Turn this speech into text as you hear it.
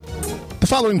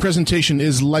following presentation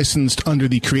is licensed under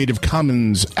the Creative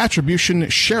Commons Attribution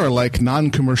Share-alike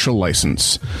non-commercial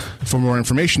license. For more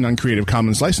information on Creative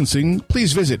Commons licensing,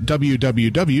 please visit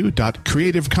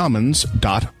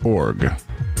www.creativecommons.org.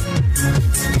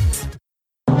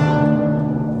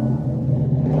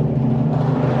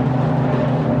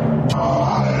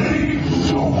 I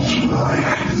don't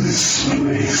like this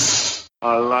place.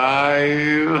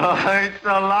 Alive! It's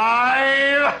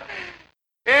alive!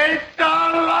 It's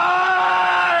alive!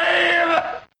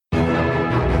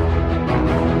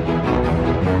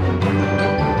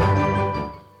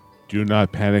 Do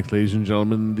not panic, ladies and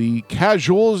gentlemen. The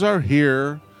casuals are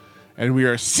here, and we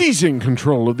are seizing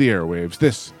control of the airwaves.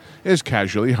 This is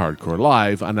Casually Hardcore,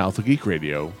 live on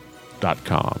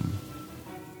AlphaGeekRadio.com.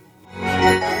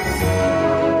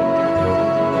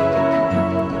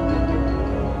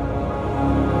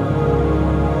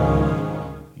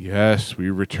 Yes, we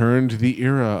return to the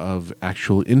era of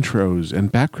actual intros and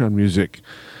background music.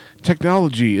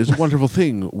 Technology is a wonderful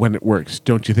thing when it works,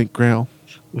 don't you think, Grail?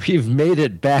 We've made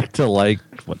it back to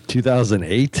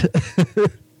 2008?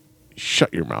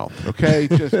 Shut your mouth, okay?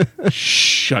 Just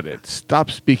shut it. Stop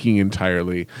speaking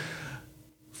entirely.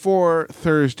 For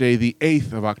Thursday, the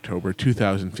 8th of October,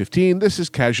 2015, this is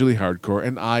Casually Hardcore,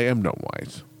 and I am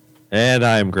Gnomewise. And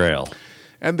I'm Grail.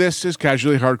 And this is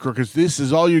Casually Hardcore, because this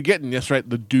is all you're getting. Yes, right,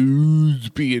 the dudes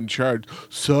be in charge.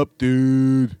 Sup,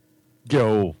 dude?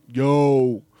 Yo.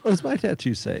 What does my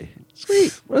tattoo say?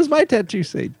 Sweet. What does my tattoo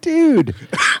say? Dude.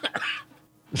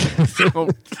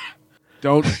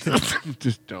 Don't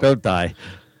die.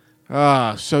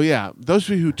 So yeah, those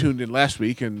of you who tuned in last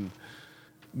week and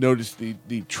noticed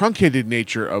the truncated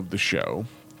nature of the show,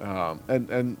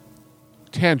 and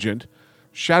tangent,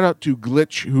 shout out to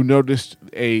Glitch, who noticed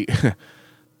a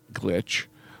glitch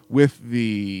with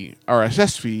the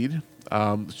RSS feed.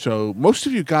 So most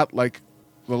of you got the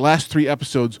last 3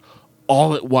 episodes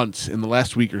all at once in the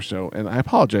last week or so, and I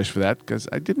apologize for that because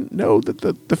I didn't know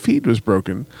that the feed was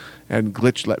broken, and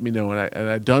Glitch let me know, and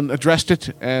I addressed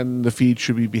it, and the feed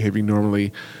should be behaving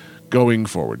normally going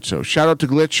forward. So shout out to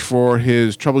Glitch for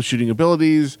his troubleshooting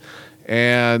abilities,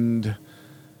 and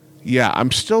yeah,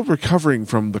 I'm still recovering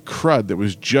from the crud that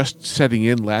was just setting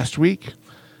in last week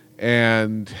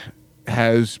and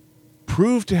has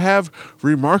proved to have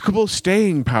remarkable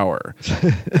staying power.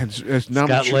 It's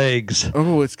got legs.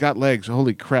 Oh, it's got legs.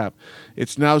 Holy crap.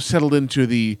 It's now settled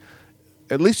into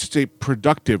at least it's a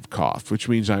productive cough, which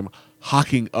means I'm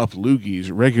hawking up loogies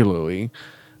regularly.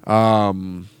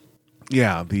 The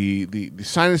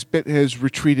sinus bit has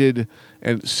retreated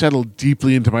and settled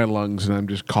deeply into my lungs, and I'm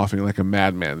just coughing like a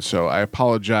madman. So I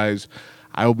apologize.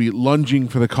 I will be lunging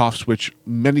for the cough switch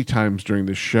many times during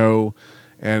this show,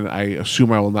 and I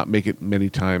assume I will not make it many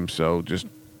times. So just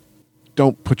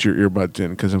don't put your earbuds in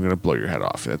because I'm going to blow your head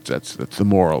off. That's the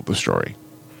moral of the story.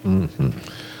 Mm-hmm.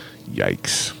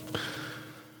 Yikes.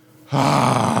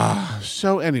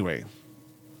 So anyway,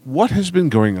 what has been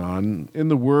going on in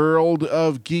the world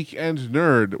of geek and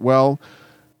nerd? Well,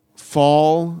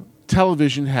 fall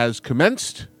television has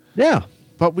commenced. Yeah.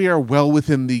 But we are well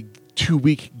within the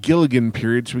 2-week Gilligan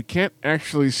period, so we can't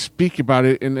actually speak about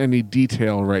it in any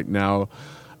detail right now,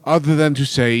 other than to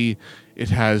say it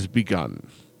has begun.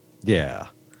 Yeah.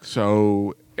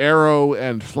 So Arrow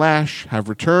and Flash have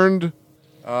returned.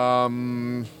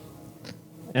 And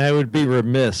I would be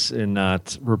remiss in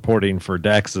not reporting for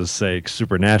Dax's sake,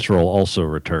 Supernatural also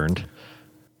returned.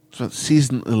 So it's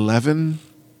season 11?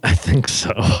 I think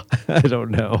so. I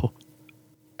don't know.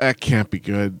 That can't be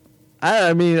good.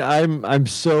 I mean, I'm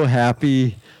so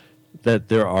happy that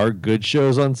there are good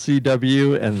shows on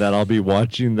CW and that I'll be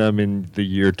watching them in the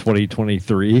year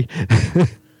 2023.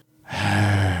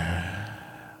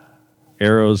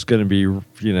 Arrow's going to be,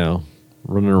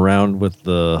 running around with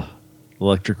the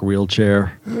electric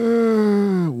wheelchair.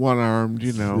 One-armed,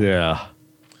 Yeah.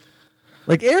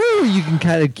 Arrow, you can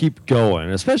kind of keep going,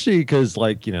 especially because,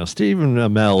 Stephen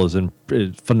Amell is in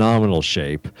phenomenal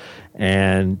shape.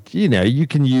 And, you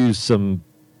can use some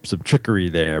trickery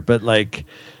there. But, I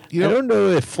don't know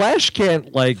if Flash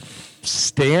can't,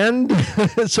 stand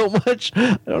so much.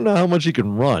 I don't know how much he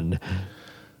can run.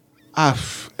 I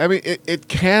mean, it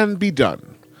can be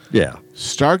done. Yeah.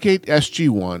 Stargate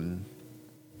SG-1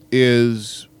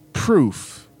 is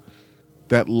proof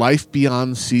that life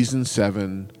beyond Season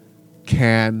 7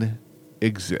 can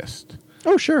exist.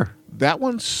 Oh, sure. That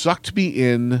one sucked me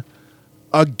in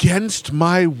against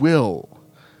my will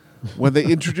when they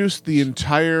introduced the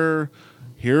entire,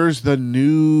 here's the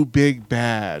new big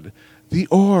bad, the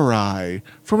Ori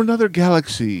from another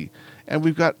galaxy, and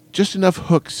we've got just enough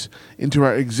hooks into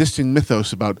our existing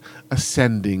mythos about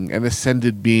ascending and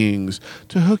ascended beings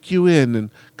to hook you in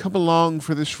and come along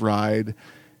for this ride.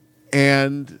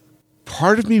 And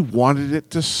part of me wanted it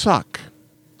to suck.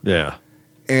 Yeah.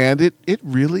 And it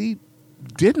really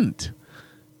didn't.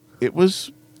 It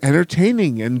was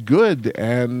entertaining and good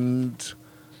and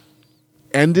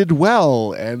ended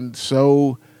well. And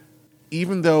so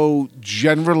even though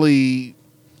generally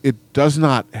it does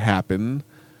not happen,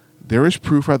 there is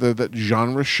proof rather that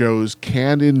genre shows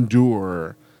can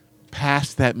endure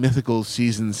past that mythical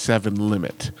season 7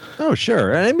 limit. Oh,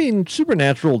 sure. And I mean,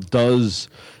 Supernatural does,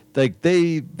 like,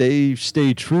 they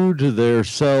stay true to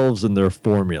themselves and their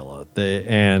formula.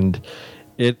 And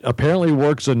it apparently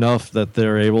works enough that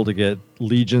they're able to get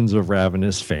legions of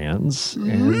ravenous fans.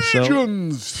 And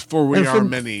Legions, for we are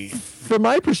many. From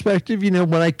my perspective, you know,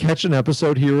 when I catch an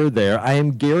episode here or there, I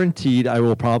am guaranteed I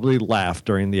will probably laugh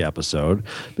during the episode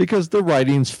because the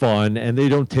writing's fun and they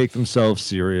don't take themselves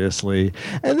seriously.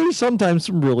 And there's sometimes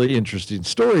some really interesting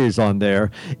stories on there.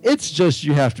 It's just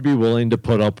you have to be willing to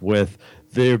put up with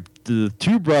the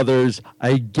two brothers.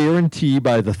 I guarantee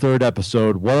by the third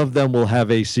episode, one of them will have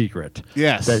a secret.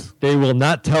 Yes. That they will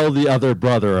not tell the other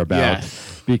brother about. Yes.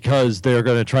 Because they're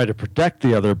going to try to protect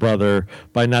the other brother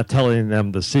by not telling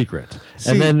them the secret.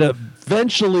 And then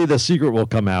eventually the secret will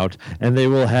come out and they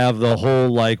will have the whole,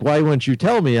 like, why wouldn't you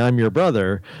tell me I'm your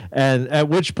brother? And at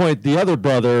which point the other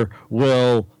brother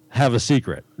will have a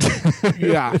secret.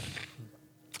 Yeah.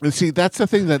 And see, that's the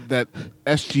thing that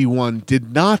SG-1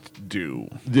 did not do.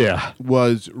 Yeah.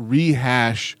 Was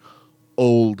rehash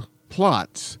old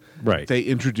plots. Right. They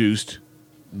introduced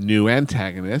new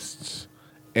antagonists,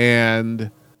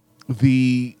 and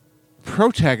the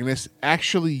protagonists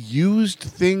actually used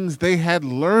things they had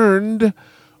learned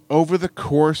over the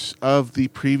course of the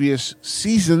previous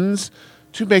seasons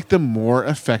to make them more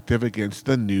effective against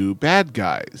the new bad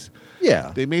guys.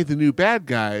 Yeah. They made the new bad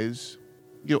guys,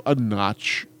 you know, a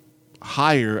notch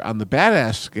higher on the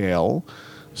badass scale,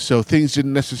 so things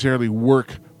didn't necessarily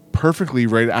work perfectly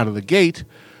right out of the gate,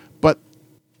 but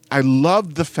I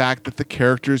loved the fact that the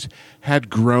characters had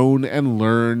grown and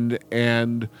learned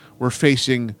and were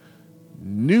facing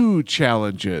new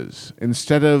challenges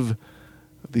instead of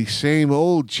the same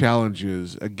old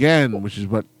challenges again, which is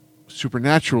what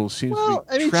Supernatural seems to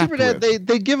be trapped with.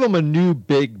 They give them a new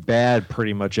big bad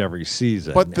pretty much every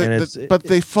season. But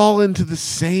they fall into the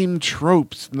same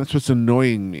tropes, and that's what's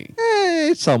annoying me.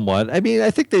 Somewhat. I mean, I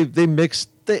think they mixed.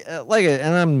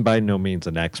 And I'm by no means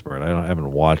an expert. I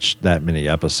haven't watched that many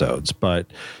episodes, but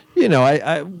you know,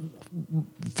 I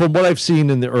from what I've seen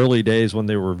in the early days when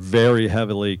they were very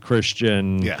heavily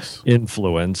Christian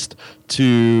influenced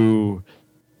to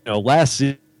last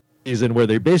season where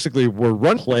they basically were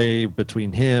run play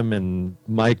between him and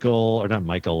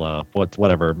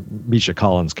whatever Misha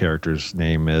Collins' character's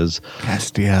name is.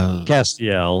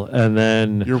 Castiel. And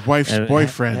then your wife's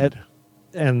boyfriend.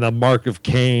 And the mark of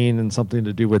Cain and something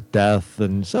to do with death.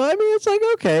 And so, I mean, it's like,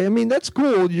 okay, I mean, that's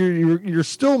cool. You're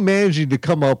still managing to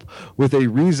come up with a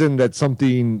reason that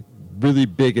something really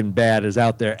big and bad is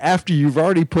out there after you've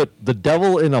already put the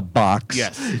devil in a box.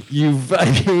 Yes. You've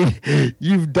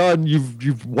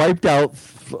wiped out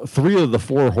 3 of the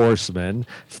 4 horsemen.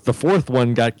 The 4th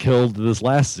one got killed this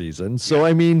last season. So,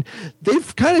 I mean,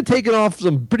 they've kind of taken off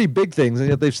some pretty big things, and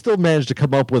yet they've still managed to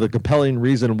come up with a compelling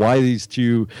reason why these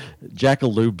 2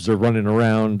 jackaloopes are running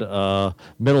around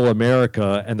middle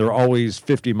America, and they're always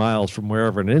 50 miles from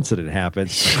wherever an incident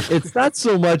happens. It's not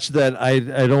so much that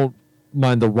I don't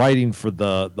mind the writing for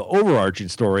the overarching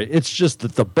story. It's just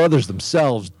that the brothers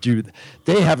themselves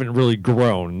they haven't really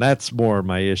grown. That's more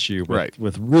my issue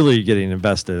with really getting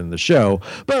invested in the show.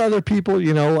 But other people,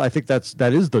 I think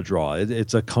that is the draw.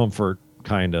 It's a comfort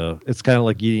kind of. It's kind of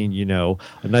like eating, a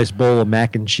nice bowl of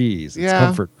mac and cheese. It's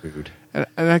comfort food. And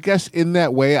I guess in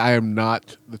that way, I am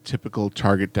not the typical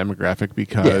target demographic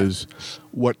because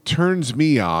what turns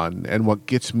me on and what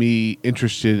gets me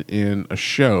interested in a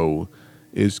show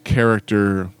is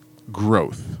character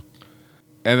growth.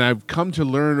 And I've come to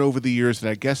learn over the years that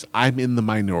I guess I'm in the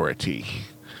minority.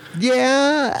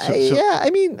 Yeah. I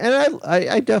mean, and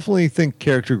I definitely think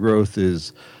character growth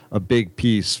is a big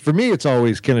piece. For me, it's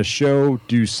always, can a show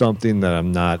do something that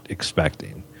I'm not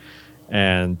expecting?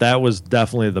 And that was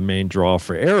definitely the main draw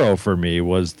for Arrow for me,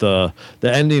 was the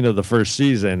ending of the first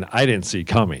season. I didn't see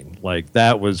coming. Like,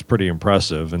 that was pretty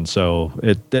impressive. And so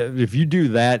if you do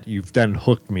that, you've then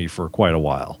hooked me for quite a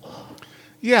while.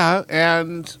 Yeah.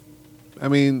 And I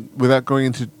mean, without going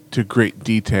into great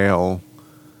detail,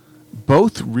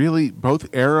 both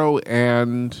Arrow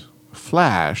and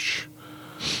Flash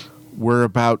were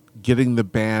about getting the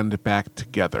band back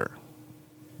together.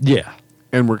 Yeah.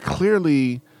 and were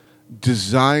clearly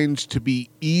designed to be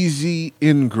easy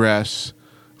ingress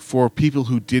for people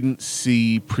who didn't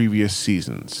see previous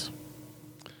seasons.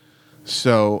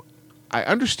 So I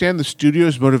understand the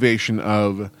studio's motivation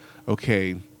of,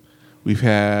 okay, we've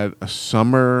had a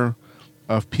summer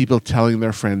of people telling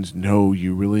their friends, no,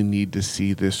 you really need to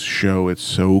see this show. It's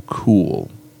so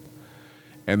cool.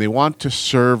 And they want to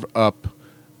serve up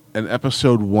an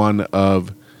episode 1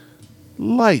 of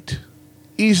light,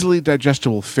 easily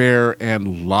digestible fare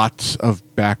and lots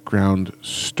of background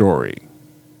story,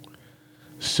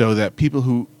 so that people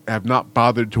who have not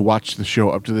bothered to watch the show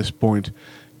up to this point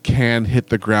can hit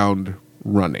the ground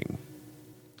running.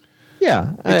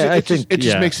 Yeah, It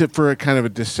just makes it for a kind of a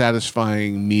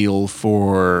dissatisfying meal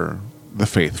for the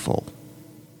faithful.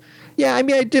 Yeah, I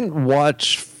mean, I didn't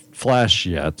watch Flash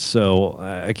yet, so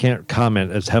I can't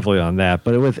comment as heavily on that.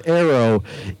 But with Arrow,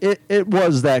 it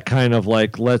was that kind of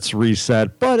like, let's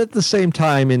reset. But at the same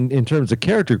time, in terms of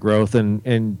character growth,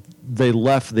 and they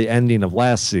left the ending of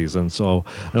last season, so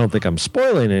I don't think I'm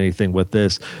spoiling anything with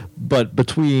this. But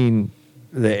between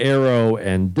the Arrow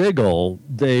and Diggle,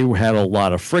 they had a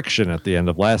lot of friction at the end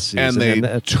of last season. And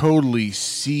they totally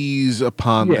seize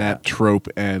upon that trope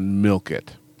and milk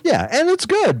it. Yeah, and it's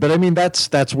good, but I mean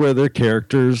that's where their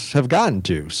characters have gotten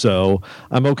to, so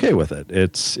I'm okay with it.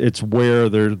 It's where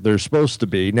they're supposed to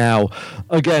be. Now,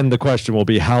 again, the question will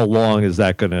be, how long is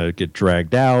that going to get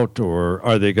dragged out, or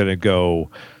are they going to go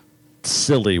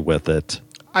silly with it?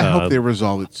 I hope they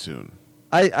resolve it soon.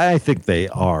 I think they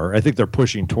are. I think they're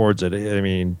pushing towards it. I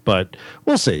mean, but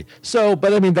we'll see. So,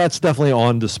 but I mean, that's definitely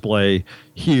on display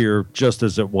here, just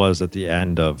as it was at the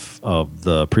end of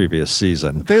the previous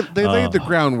season. They laid the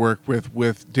groundwork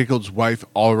with Diggle's wife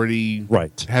already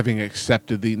having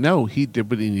accepted he did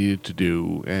what he needed to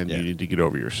do, and you need to get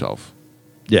over yourself.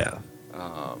 Yeah.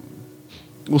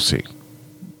 We'll see.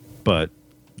 But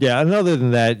yeah, and other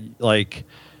than that, like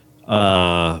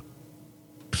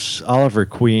Oliver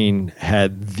Queen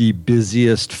had the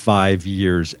busiest 5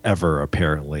 years ever,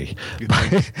 apparently,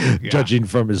 judging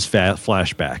from his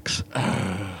flashbacks.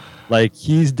 Like,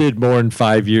 he's did more in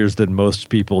 5 years than most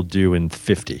people do in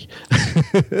 50.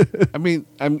 I mean,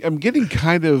 I'm getting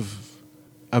kind of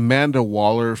Amanda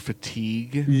Waller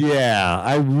fatigue. Yeah,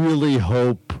 I really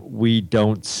hope we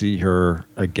don't see her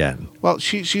again. Well,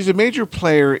 she's a major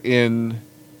player in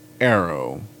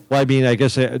Arrow. Well, I mean, I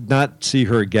guess not see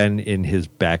her again in his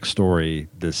backstory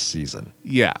this season.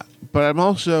 Yeah, but I'm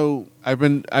also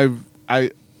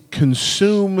I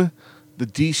consume the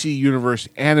DC Universe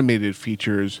animated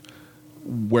features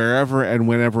wherever and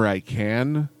whenever I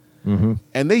can, and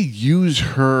they use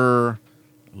her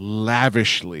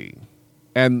lavishly,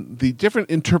 and the different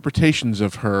interpretations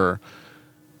of her.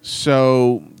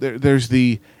 So there's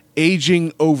the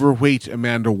aging, overweight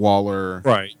Amanda Waller,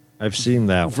 right? I've seen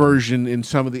that version in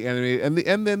some of the animated,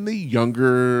 and then the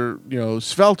younger,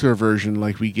 svelter version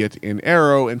like we get in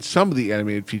Arrow and some of the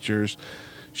animated features.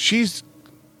 She's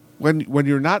when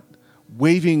you're not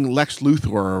waving Lex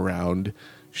Luthor around,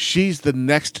 she's the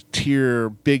next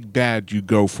tier big bad you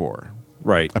go for,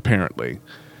 right? Apparently,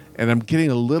 and I'm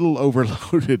getting a little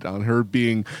overloaded on her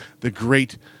being the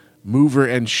great mover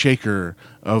and shaker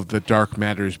of the dark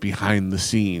matters behind the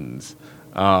scenes.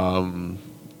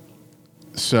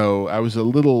 So I was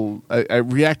I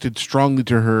reacted strongly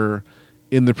to her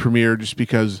in the premiere just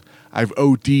because I've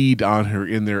OD'd on her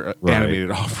in their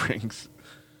animated offerings.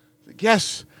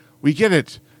 Yes, we get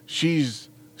it. She's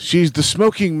the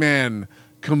smoking man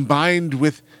combined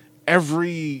with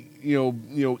every,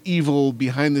 evil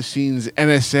behind the scenes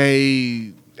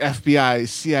NSA, FBI,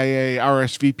 CIA,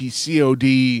 RSVP,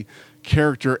 COD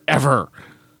character ever.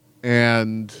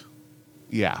 And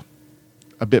yeah,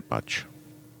 a bit much.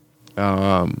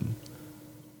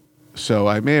 So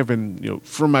I may have been,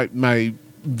 from my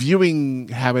viewing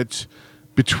habits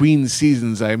between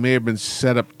seasons, I may have been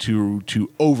set up to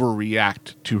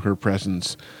overreact to her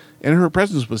presence, and her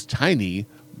presence was tiny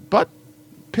but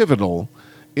pivotal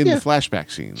in the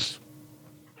flashback scenes.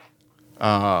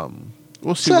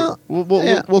 We'll see. So,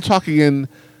 we'll talk again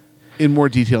in more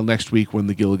detail next week when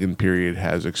the Gilligan period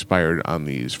has expired on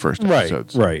these first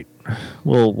episodes. Right.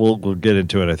 We'll get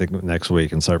into it, I think, next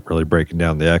week and start really breaking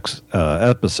down the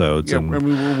episodes. Yeah, I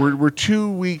mean, we're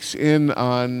 2 weeks in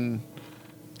on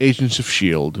Agents of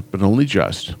S.H.I.E.L.D., but only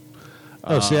just.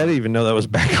 Oh, see, I didn't even know that was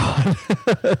back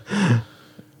on.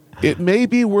 It may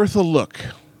be worth a look.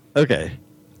 Okay.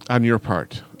 On your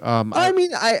part. I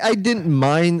mean, I didn't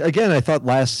mind. Again, I thought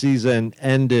last season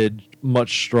ended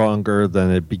much stronger than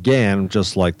it began,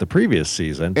 just like the previous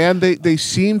season. And they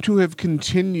seem to have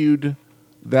continued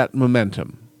that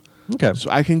momentum. Okay. So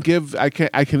I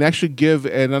can actually give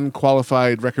an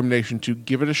unqualified recommendation to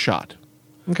give it a shot.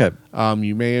 Okay.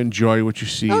 You may enjoy what you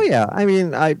see. Oh yeah, I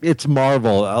mean, it's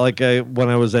Marvel. When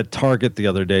I was at Target the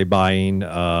other day buying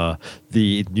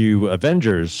the new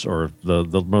Avengers or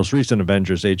the most recent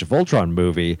Avengers Age of Ultron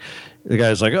movie, the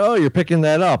guy's like, "Oh, you're picking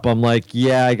that up?" I'm like,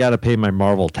 "Yeah, I got to pay my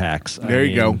Marvel tax." There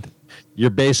you go.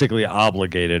 You're basically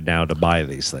obligated now to buy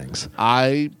these things.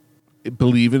 I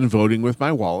believe in voting with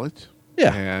my wallet.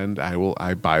 Yeah. And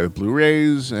I buy the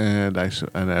Blu-rays and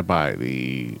I buy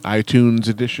the iTunes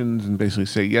editions and basically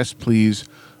say, yes, please,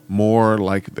 more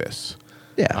like this.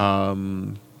 Yeah.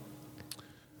 And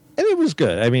it was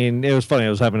good. I mean, it was funny.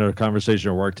 I was having a conversation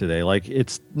at work today. Like,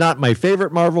 it's not my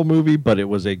favorite Marvel movie, but it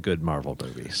was a good Marvel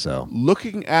movie. So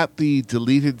looking at the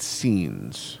deleted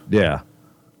scenes, yeah,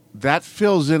 that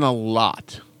fills in a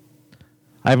lot.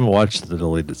 I haven't watched the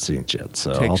deleted scenes yet,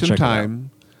 so Take I'll some check time. it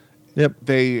out. Yep.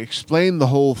 They explain the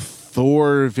whole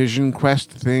Thor Vision Quest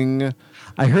thing.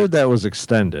 I heard that was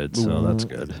extended, so that's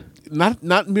good.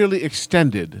 Not merely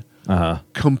extended,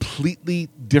 completely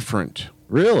different.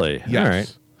 Really? Yes. All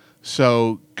right.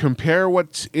 So compare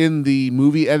what's in the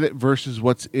movie edit versus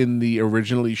what's in the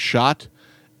originally shot,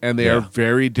 and they are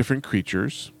very different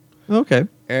creatures. Okay.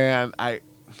 And I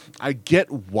get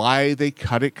why they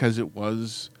cut it, because it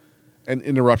was an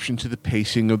interruption to the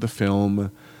pacing of the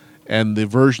film. And the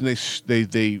version they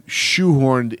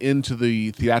shoehorned into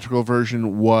the theatrical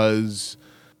version was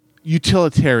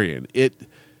utilitarian. It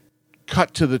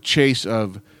cut to the chase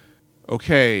of,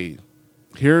 okay,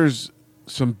 here's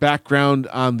some background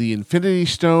on the Infinity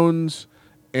Stones,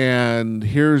 and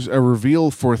here's a reveal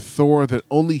for Thor that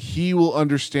only he will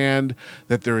understand,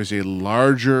 that there is a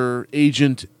larger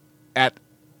agent at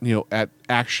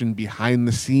action behind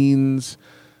the scenes.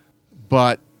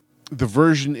 But the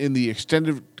version in the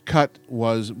extended cut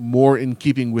was more in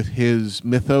keeping with his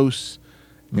mythos,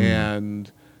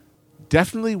 and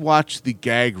definitely watch the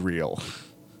gag reel.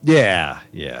 Yeah.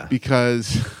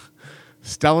 Because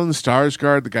Stellan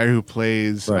Skarsgård, the guy who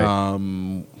plays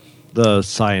the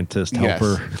scientist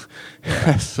helper,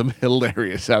 has some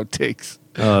hilarious outtakes.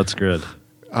 Oh, that's good.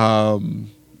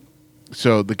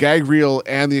 So the gag reel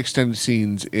and the extended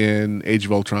scenes in Age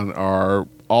of Ultron are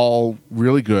all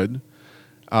really good.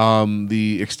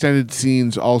 The extended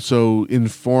scenes also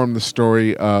inform the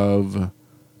story of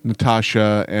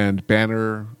Natasha and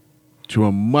Banner to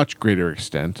a much greater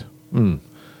extent. They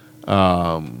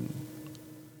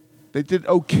did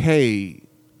okay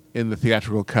in the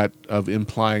theatrical cut of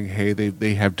implying, hey,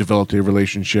 they have developed a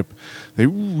relationship. They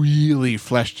really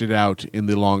fleshed it out in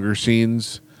the longer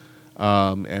scenes,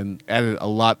 and added a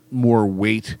lot more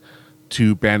weight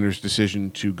to Banner's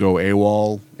decision to go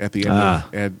AWOL at the end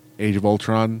of Age of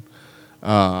Ultron.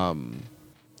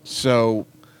 So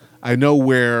I know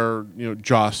where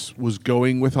Joss was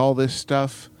going with all this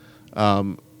stuff.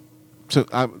 So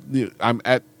I'm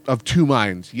of two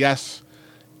minds. Yes,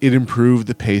 it improved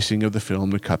the pacing of the film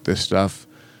to cut this stuff,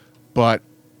 but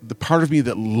the part of me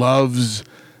that loves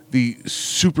the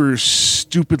super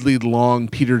stupidly long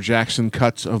Peter Jackson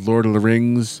cuts of Lord of the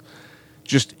Rings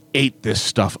just ate this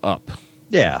stuff up.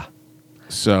 Yeah.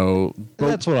 So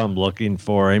that's what I'm looking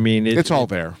for. I mean, it's all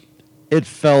there. It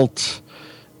felt,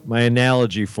 my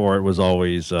analogy for it was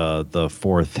always the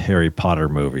fourth Harry Potter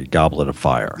movie, Goblet of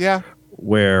Fire. Yeah.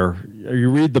 Where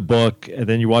you read the book and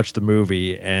then you watch the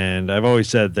movie, and I've always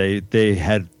said they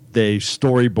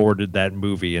storyboarded that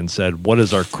movie and said, what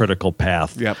is our critical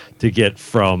path to get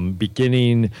from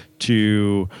beginning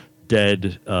to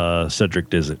dead Cedric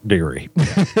Diggory?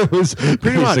 It was pretty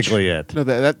basically much it. No,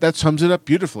 that sums it up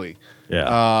beautifully.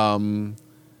 Yeah.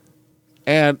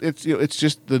 And it's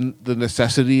just the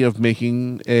necessity of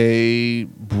making a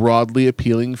broadly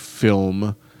appealing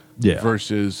film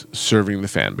versus serving the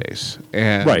fan base.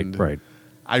 And right.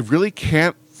 I really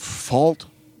can't fault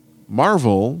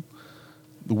Marvel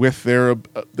with their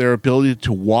ability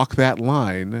to walk that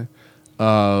line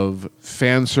of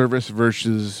fan service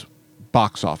versus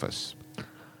box office.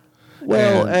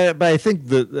 Well, but I think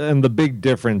the big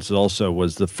difference also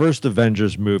was the first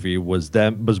Avengers movie was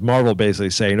Marvel basically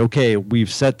saying, okay,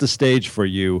 we've set the stage for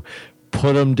you,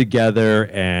 put them together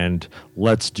and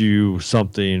let's do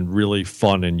something really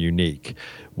fun and unique.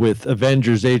 With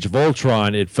Avengers Age of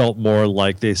Ultron, it felt more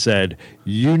like they said,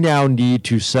 you now need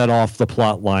to set off the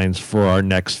plot lines for our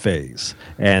next phase.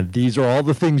 And these are all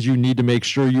the things you need to make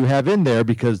sure you have in there,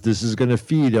 because this is going to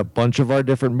feed a bunch of our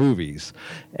different movies.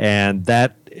 And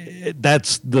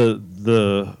that's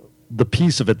the the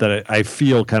piece of it that I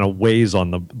feel kind of weighs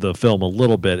on the film a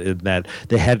little bit, in that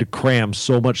they had to cram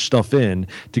so much stuff in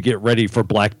to get ready for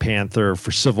Black Panther,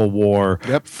 for Civil War,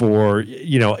 for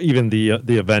even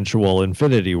the eventual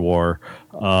Infinity War.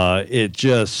 It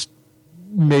just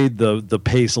made the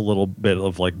pace a little bit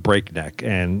of like breakneck,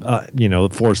 and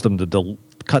forced them to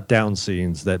cut down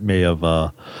scenes that may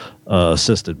have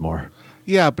assisted more.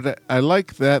 Yeah, but I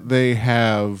like that they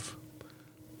have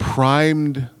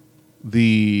primed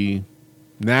the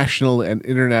national and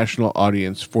international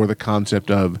audience for the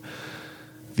concept of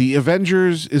the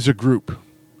Avengers is a group,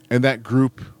 and that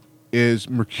group is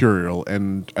mercurial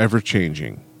and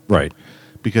ever-changing. Right.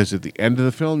 Because at the end of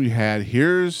the film, you had,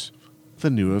 here's the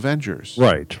new Avengers.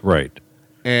 Right.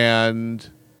 And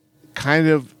kind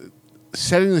of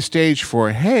setting the stage for,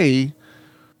 hey,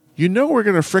 we're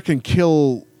going to frickin'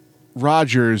 kill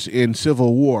Rogers in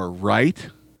Civil War, right?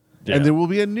 Yeah. And there will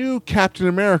be a new Captain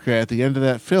America at the end of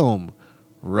that film,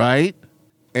 right?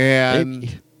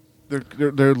 And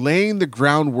they're laying the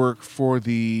groundwork for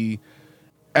the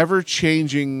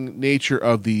ever-changing nature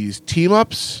of these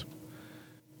team-ups,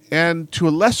 and to a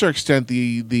lesser extent,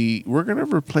 the we're going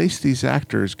to replace these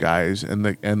actors, guys, and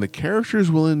the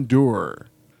characters will endure.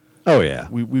 Oh yeah,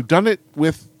 we've done it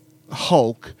with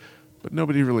Hulk, but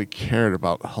nobody really cared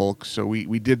about Hulk, so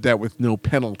we did that with no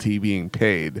penalty being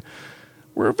paid.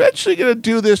 We're eventually going to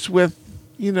do this with,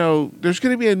 there's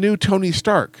going to be a new Tony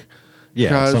Stark.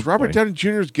 Yeah, because Robert Downey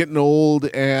Jr. is getting old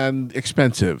and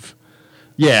expensive.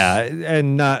 Yeah,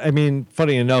 and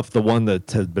funny enough, the one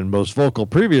that has been most vocal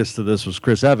previous to this was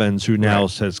Chris Evans, who now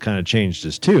has kind of changed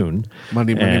his tune.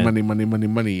 Money,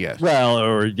 yes. Well,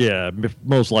 or yeah,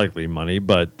 most likely money,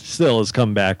 but still has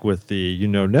come back with the,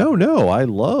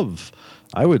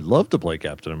 I would love to play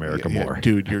Captain America more.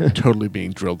 Dude, you're totally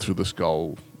being drilled through the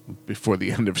skull before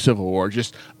the end of Civil War.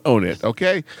 Just own it,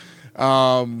 okay?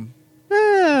 We'll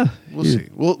see.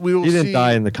 We will see. He didn't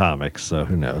die in the comics, so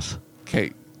who knows?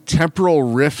 Okay, temporal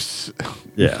rifts.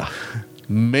 Yeah.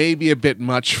 May be a bit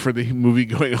much for the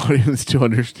movie-going audience to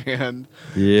understand.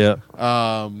 Yeah.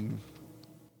 But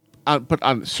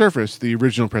on the surface, the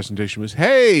original presentation was,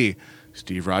 hey,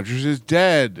 Steve Rogers is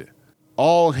dead.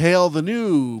 All hail the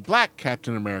new black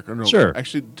Captain America. No, sure.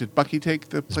 Actually, did Bucky take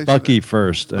the place? Bucky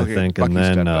first, I think, Bucky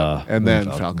and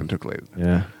then Falcon took later.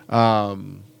 Yeah.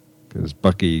 Because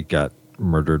Bucky got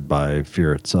murdered by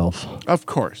Fear itself. Of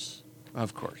course.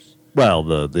 Well,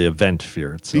 the event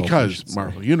Fear itself. Because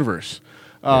Marvel Universe.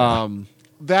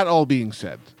 That all being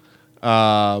said, it's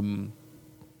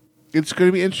going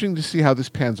to be interesting to see how this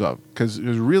pans out, because it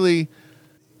was really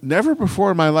never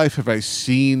before in my life have I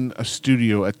seen a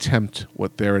studio attempt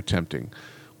what they're attempting.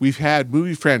 We've had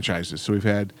movie franchises, so we've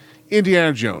had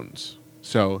Indiana Jones,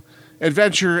 so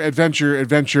adventure,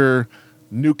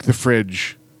 nuke the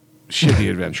fridge, shitty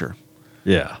adventure.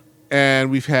 Yeah. And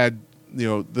we've had,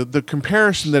 the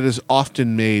comparison that is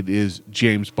often made is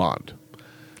James Bond.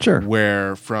 Sure.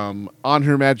 Where from On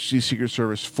Her Majesty's Secret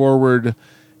Service forward,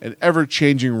 an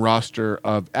ever-changing roster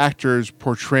of actors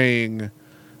portraying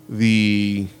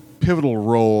the pivotal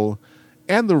role,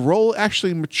 and the role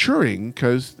actually maturing,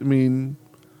 because, the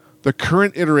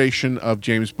current iteration of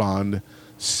James Bond,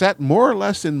 set more or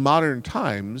less in modern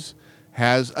times,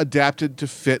 has adapted to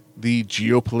fit the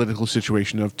geopolitical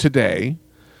situation of today.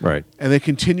 Right. And they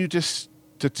continue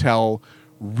to tell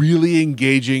really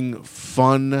engaging,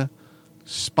 fun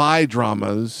spy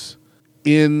dramas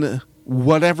in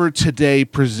whatever today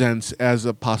presents as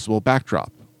a possible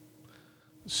backdrop.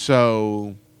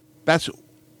 So that's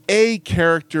a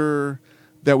character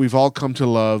that we've all come to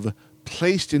love,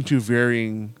 placed into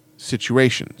varying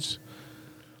situations.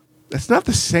 That's not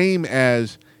the same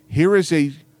as here is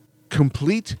a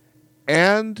complete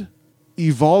and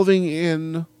evolving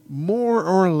in more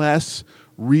or less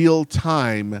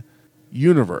real-time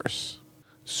universe.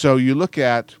 So you look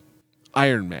at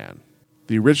Iron Man,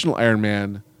 the original Iron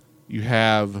Man, you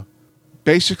have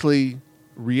basically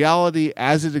reality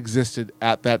as it existed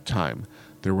at that time.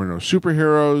 There were no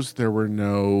superheroes, there were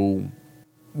no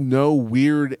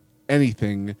weird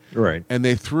anything. Right. And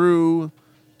they threw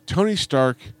Tony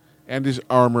Stark and his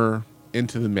armor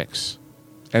into the mix.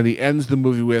 And he ends the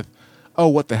movie with, oh,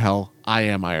 what the hell, I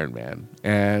am Iron Man.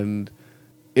 And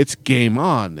it's game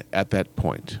on at that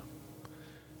point.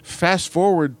 Fast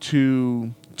forward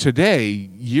to today,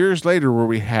 years later, where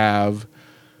we have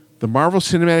the Marvel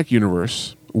Cinematic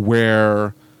Universe,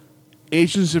 where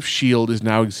Agents of S.H.I.E.L.D. is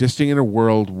now existing in a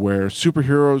world where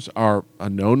superheroes are a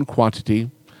known quantity,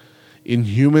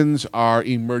 Inhumans are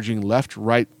emerging left,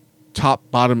 right, top,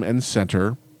 bottom, and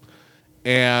center,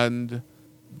 and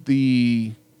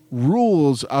the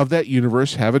rules of that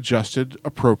universe have adjusted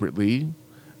appropriately,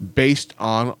 based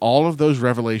on all of those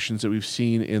revelations that we've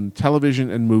seen in television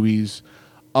and movies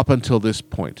up until this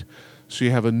point. So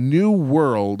you have a new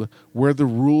world where the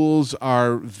rules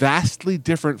are vastly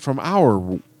different from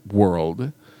our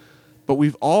world, but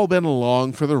we've all been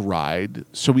along for the ride,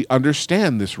 so we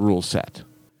understand this rule set.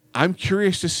 I'm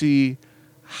curious to see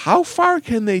how far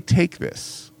can they take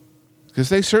this, because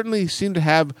they certainly seem to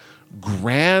have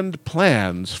grand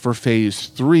plans for Phase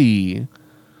 3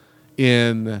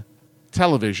 in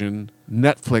television,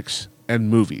 Netflix, and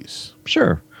movies.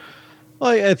 Sure.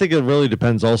 Well, I think it really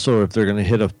depends also if they're going to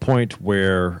hit a point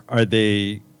where are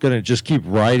they going to just keep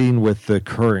riding with the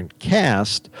current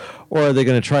cast, or are they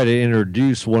going to try to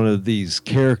introduce one of these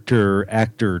character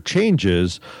actor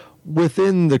changes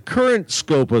within the current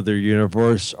scope of their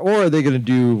universe, or are they going to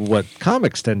do what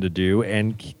comics tend to do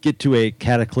and get to a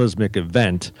cataclysmic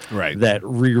event that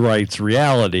rewrites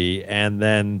reality, and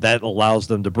then that allows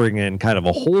them to bring in kind of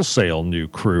a wholesale new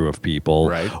crew of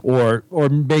people, or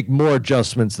make more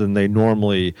adjustments than they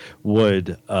normally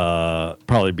would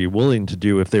probably be willing to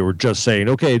do if they were just saying,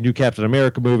 okay, new Captain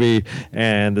America movie,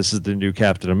 and this is the new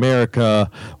Captain America,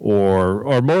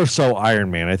 or more so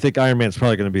Iron Man. I think Iron Man's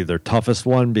probably going to be their toughest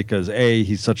one because A,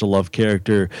 he's such a loved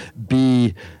character.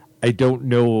 B, I don't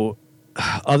know,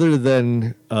 other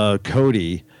than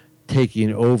Cody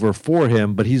taking over for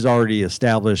him, but he's already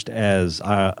established as,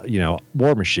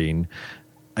 War Machine.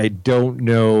 I don't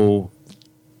know,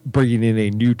 bringing in a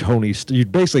new Tony,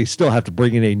 you'd basically still have to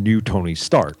bring in a new Tony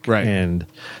Stark. Right. And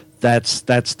that's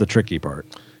the tricky part.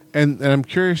 And I'm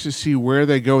curious to see where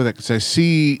they go with that, because I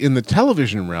see in the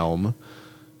television realm,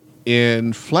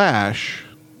 in Flash,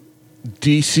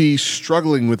 DC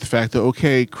struggling with the fact that,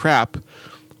 okay, crap,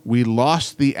 we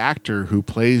lost the actor who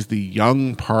plays the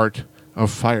young part of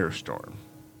Firestorm.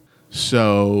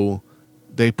 So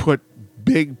they put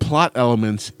big plot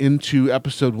elements into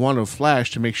episode 1 of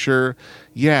Flash to make sure,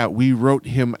 we wrote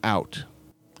him out.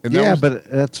 And but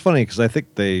that's funny because I think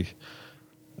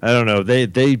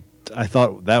I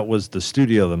thought that was the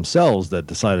studio themselves that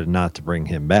decided not to bring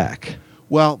him back.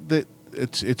 Well,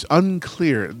 it's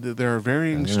unclear. There are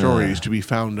varying stories to be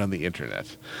found on the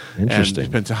internet. Interesting.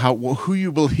 And it depends on who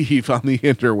you believe on the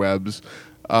interwebs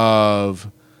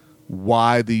of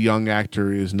why the young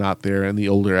actor is not there and the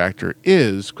older actor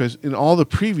is. Because in all the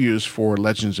previews for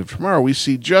Legends of Tomorrow, we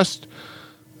see just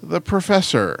the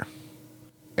professor.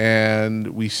 And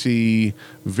we see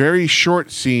very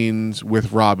short scenes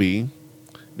with Robbie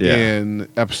in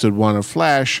episode 1 of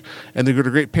Flash. And they go to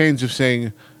great pains of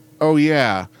saying, oh,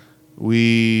 yeah,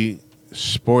 we,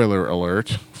 spoiler alert,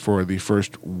 for the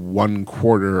first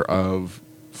 1/4 of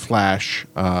Flash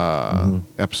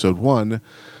episode 1,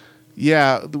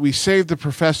 we saved the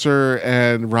professor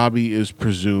and Robbie is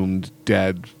presumed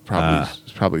dead,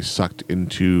 probably sucked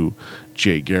into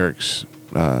Jay Garrick's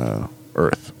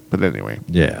Earth. But anyway.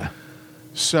 Yeah.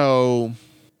 So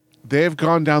they've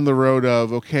gone down the road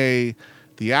of, okay,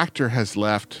 the actor has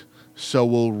left, so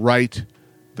we'll write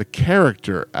the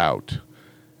character out.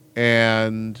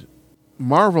 And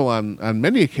Marvel on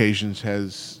many occasions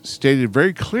has stated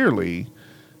very clearly,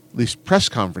 at least press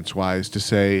conference-wise, to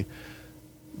say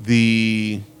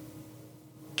the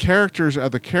characters are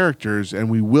the characters and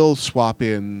we will swap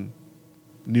in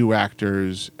new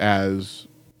actors as,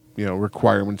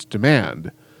 requirements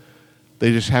demand.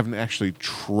 They just haven't actually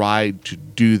tried to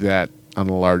do that on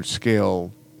a large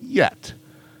scale yet.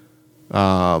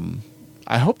 I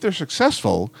hope they're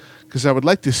successful, because I would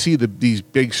like to see these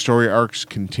big story arcs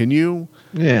continue.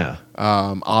 Yeah.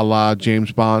 A la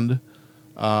James Bond.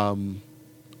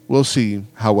 We'll see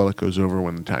how well it goes over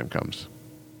when the time comes.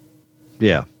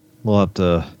 Yeah. We'll have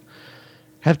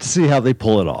to see how they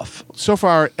pull it off. So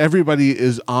far, everybody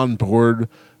is on board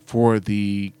for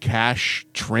the cash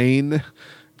train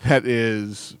that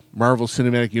is Marvel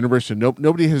Cinematic Universe, and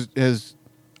nobody has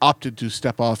opted to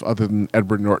step off other than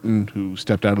Edward Norton, who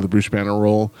stepped out of the Bruce Banner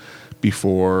role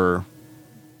before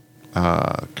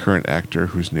current actor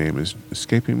whose name is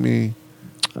escaping me.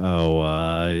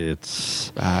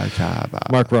 It's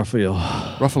Mark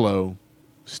Ruffalo. Ruffalo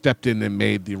stepped in and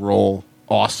made the role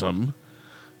awesome.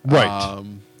 Right.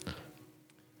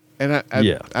 And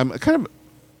I'm kind of...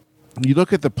 You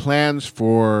look at the plans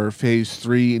for Phase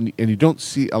 3, and you don't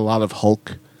see a lot of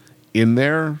Hulk in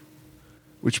there,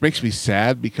 which makes me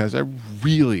sad because I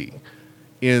really,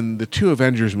 in the 2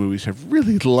 Avengers movies, have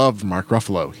really loved Mark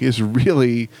Ruffalo. He has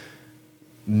really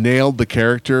nailed the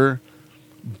character,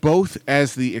 both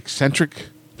as the eccentric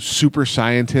super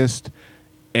scientist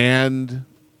and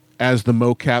as the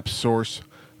mocap source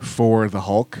for the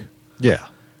Hulk. Yeah.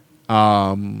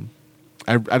 I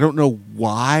don't know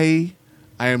why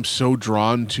I am so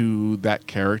drawn to that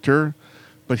character,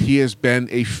 but he has been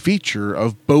a feature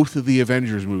of both of the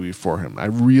Avengers movies for him. I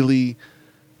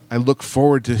look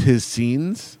forward to his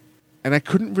scenes, and I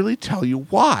couldn't really tell you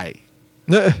why.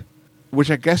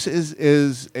 Which I guess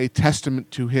is a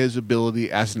testament to his ability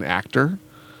as an actor,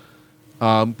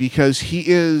 because he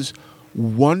is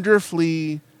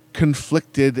wonderfully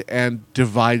conflicted and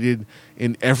divided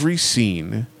in every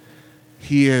scene.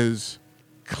 He is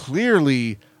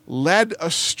clearly led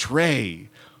astray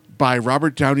by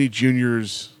Robert Downey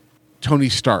Jr.'s Tony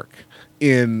Stark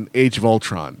in Age of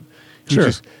Ultron. He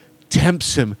just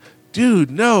tempts him.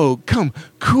 Dude, no, come,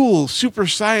 cool, super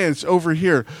science over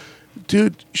here.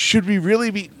 Dude, should we really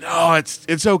be? No,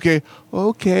 it's okay.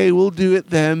 Okay, we'll do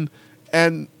it then.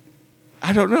 And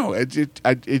I don't know.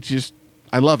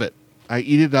 I love it. I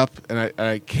eat it up, and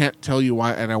I can't tell you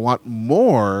why. And I want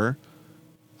more.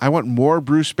 I want more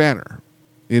Bruce Banner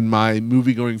in my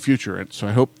movie-going future. And so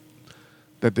I hope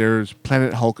that there's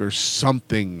Planet Hulk or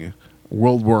something,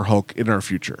 World War Hulk, in our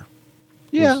future.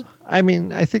 Yeah, I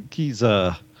mean, I think he's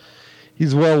well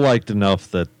liked enough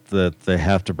that they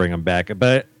have to bring him back.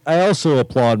 But I also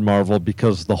applaud Marvel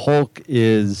because the Hulk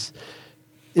is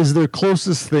their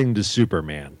closest thing to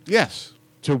Superman. Yes.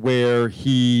 To where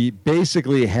he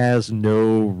basically has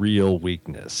no real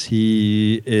weakness.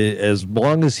 As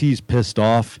long as he's pissed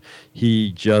off,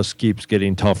 he just keeps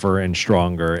getting tougher and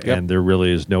stronger, and there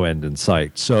really is no end in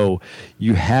sight. So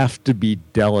you have to be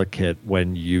delicate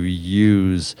when you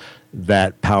use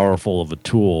that powerful of a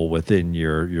tool within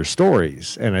your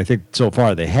stories. And I think so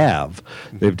far they have.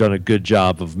 They've done a good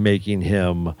job of making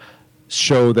him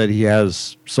show that he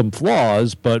has some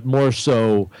flaws, but more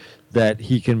so that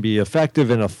he can be effective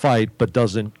in a fight, but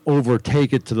doesn't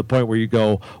overtake it to the point where you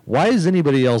go, why is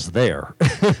anybody else there?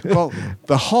 Well,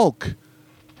 the Hulk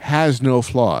has no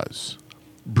flaws.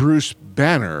 Bruce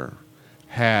Banner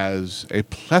has a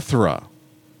plethora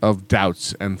of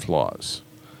doubts and flaws.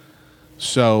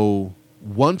 So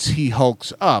once he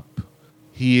hulks up,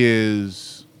 he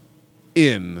is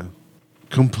in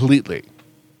completely.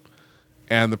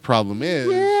 And the problem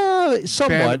is,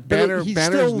 somewhat. Banner's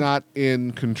still not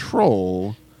in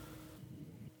control.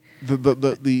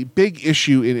 The big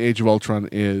issue in Age of Ultron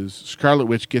is Scarlet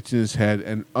Witch gets in his head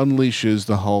and unleashes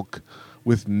the Hulk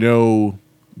with no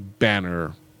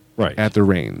Banner at the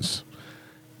reins.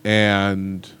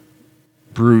 And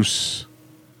Bruce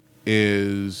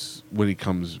is, when he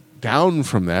comes down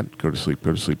from that, go to sleep,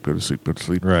 go to sleep, go to sleep, go to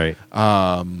sleep. Right.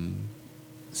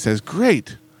 Says,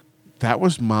 great. That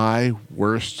was my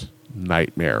worst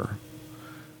nightmare.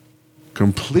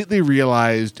 Completely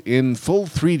realized in full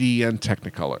 3D and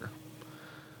Technicolor.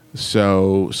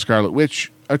 So Scarlet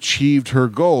Witch achieved her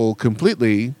goal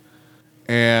completely,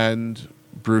 and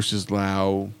Bruce is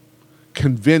now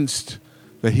convinced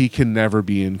that he can never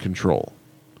be in control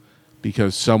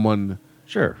because someone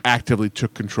actively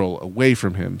took control away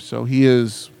from him. So he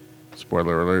is,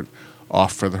 spoiler alert,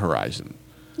 off for the horizon.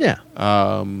 Yeah.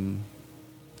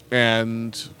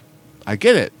 And I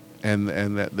get it. And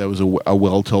that was a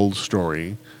well-told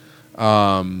story.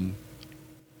 But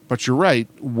you're right.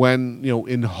 When,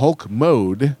 in Hulk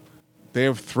mode, they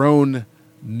have thrown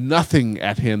nothing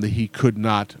at him that he could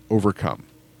not overcome.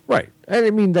 Right. And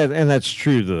I mean that's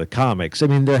true to the comics. I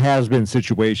mean, there has been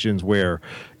situations where,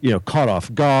 caught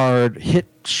off guard, hit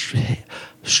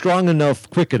strong enough,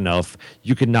 quick enough,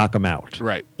 you can knock him out.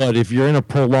 Right. But if you're in a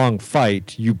prolonged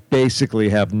fight, you basically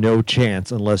have no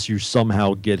chance unless you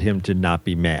somehow get him to not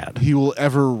be mad. He will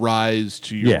ever rise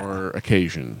to your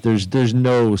occasion. There's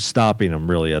no stopping him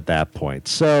really at that point.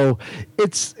 So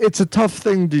it's a tough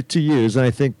thing to use, and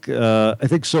I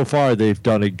think so far they've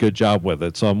done a good job with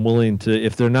it. So I'm willing to,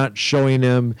 if they're not showing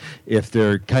him, if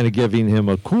they're kind of giving him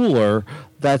a cooler,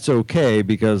 that's okay,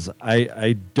 because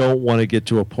I don't want to get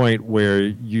to a point where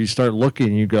you start looking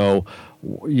and you go,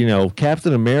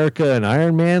 Captain America and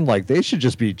Iron Man, like they should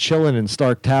just be chilling in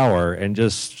Stark Tower and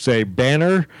just say,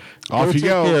 Banner, off you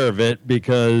go. Take care of it,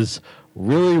 because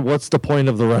really, what's the point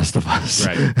of the rest of us?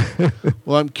 Right.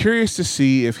 Well, I'm curious to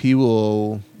see if he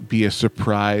will be a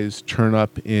surprise turn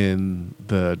up in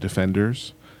the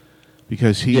Defenders,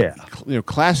 because he,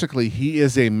 classically, he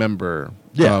is a member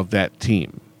of that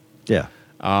team. Yeah.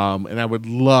 And I would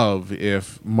love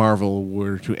if Marvel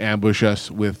were to ambush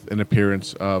us with an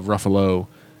appearance of Ruffalo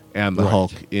and the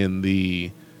Hulk in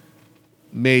the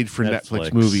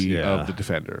made-for-Netflix movie of The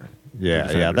Defender.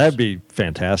 Yeah, that'd be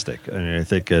fantastic. I mean, I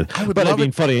think,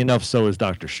 funny enough, so is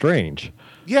Doctor Strange.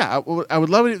 Yeah, I would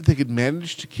love it if they could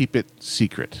manage to keep it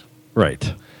secret.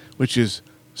 Right. Which is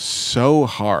so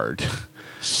hard.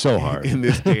 So hard. In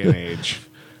this day and age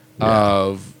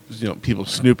of people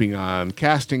snooping on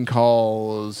casting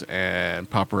calls and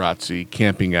paparazzi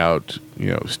camping out,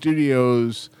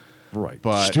 studios. Right.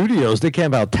 But studios, they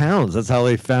camp out towns. That's how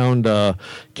they found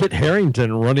Kit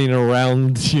Harington running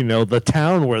around, the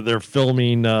town where they're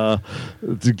filming the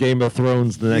Game of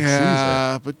Thrones the next season.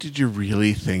 Yeah, but did you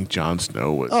really think Jon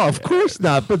Snow was? Oh, of course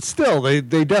not. But still, they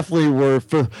definitely were.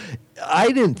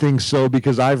 I didn't think so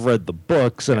because I've read the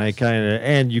books, and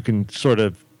and you can sort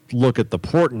of look at the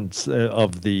portents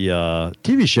of the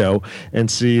TV show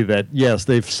and see that yes,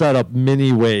 they've set up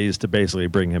many ways to basically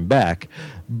bring him back,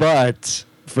 but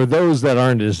for those that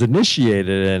aren't as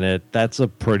initiated in it, that's a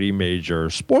pretty major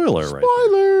spoiler, right?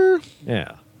 Spoiler.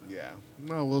 Yeah. Yeah.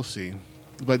 Well, we'll see.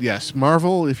 But yes,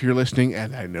 Marvel, if you're listening,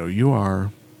 and I know you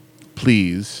are,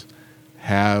 please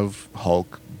have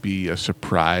Hulk be a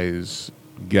surprise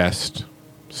guest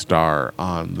star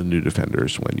on the New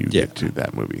Defenders when you get to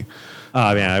that movie.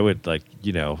 I mean, I would like,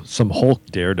 some Hulk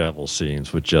Daredevil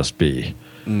scenes would just be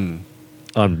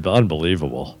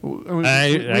unbelievable. We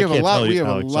have a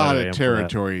lot of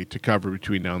territory to cover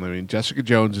between now and then. I mean, Jessica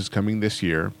Jones is coming this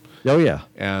year. Oh yeah,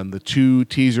 and the 2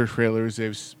 teaser trailers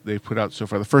they've put out so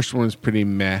far. The first one was pretty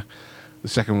meh. The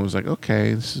second one was like,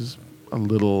 okay, this is a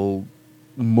little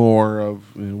more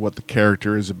of what the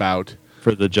character is about.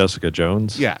 For the Jessica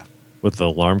Jones, yeah, with the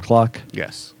alarm clock.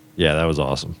 Yes, yeah, that was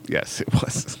awesome. Yes, it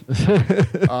was.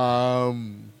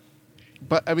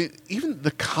 But I mean, even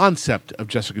the concept of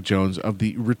Jessica Jones, of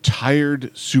the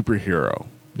retired superhero,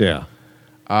 yeah,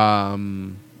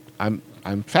 I'm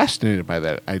fascinated by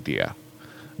that idea,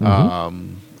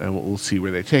 and we'll see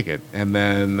where they take it. And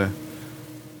then,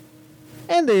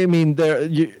 I mean,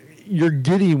 you're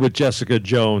getting with Jessica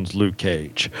Jones, Luke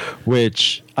Cage,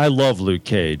 which I love Luke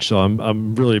Cage, so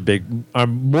I'm really big.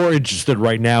 I'm more interested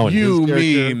right now in you his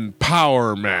character. mean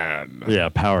Power Man? Yeah,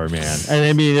 Power Man. And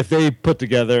I mean, if they put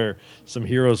together some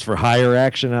Heroes for Hire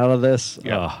action out of this,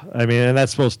 I mean, and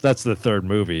that's the third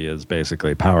movie is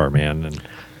basically Power Man and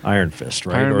Iron Fist,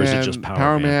 right? Or is it just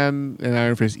Power Man? And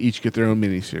Iron Fist each get their own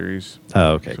miniseries.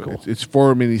 Oh, okay, so cool. It's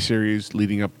 4 miniseries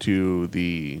leading up to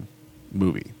the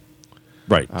movie.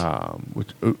 Right. Which,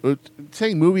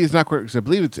 saying movie is not correct because I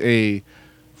believe it's a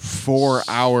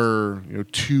 4-hour,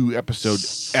 2-episode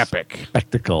epic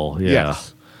spectacle. Yeah.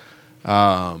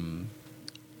 Yes.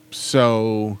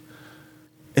 So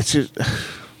it's just,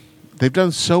 they've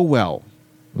done so well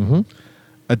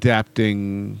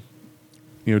adapting,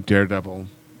 Daredevil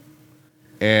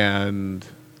and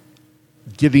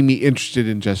getting me interested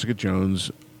in Jessica Jones,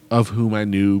 of whom I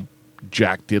knew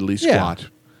jack diddly squat.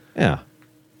 Yeah.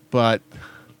 But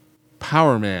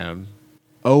Power Man,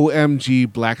 OMG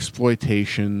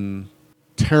blaxploitation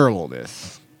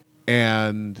terribleness,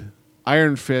 and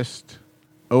Iron Fist,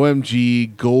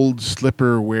 OMG gold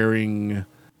slipper wearing,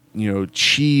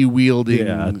 chi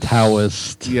wielding,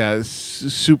 Taoist,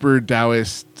 super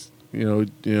Taoist,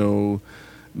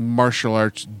 martial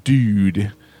arts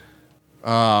dude.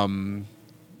 They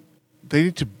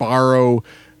need to borrow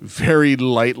very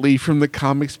lightly from the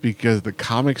comics because the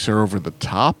comics are over the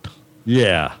top.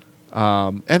 Yeah.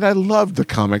 And I loved the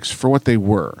comics for what they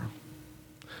were.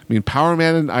 I mean, Power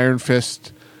Man and Iron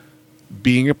Fist,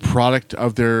 being a product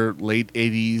of their late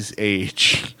 80s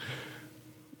age,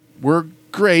 were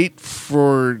great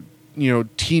for,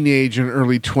 teenage and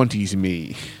early 20s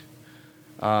me.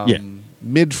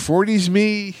 Mid 40s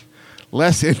me,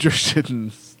 less interested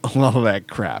in a lot of that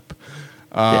crap.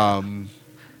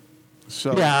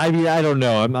 So yeah, I mean, I don't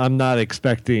know. I'm not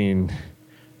expecting.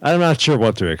 I'm not sure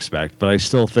what to expect, but I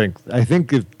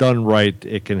think if done right,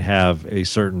 it can have a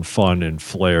certain fun and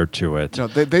flair to it. No,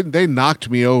 they knocked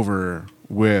me over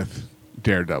with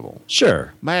Daredevil.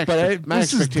 Sure, my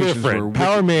this is expectations different. were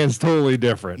Power Man's totally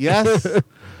different. Yes,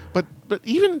 but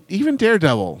even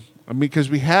Daredevil. I mean, because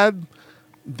we had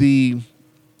the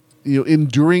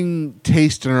enduring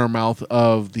taste in our mouth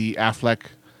of the Affleck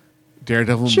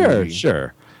Daredevil movie.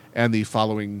 Sure. And the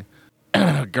following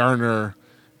Garner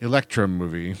Elektra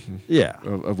movie,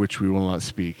 of which we will not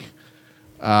speak.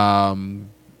 So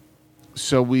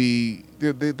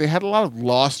they had a lot of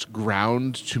lost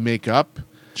ground to make up.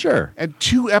 Sure. And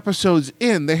 2 episodes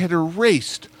in, they had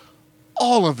erased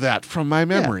all of that from my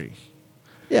memory.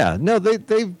 Yeah, no,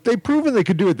 they've proven they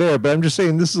could do it there, but I'm just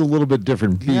saying this is a little bit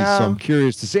different beast, so I'm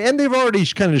curious to see. And they've already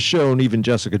kind of shown even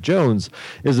Jessica Jones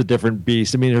is a different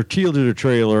beast. I mean, her teaser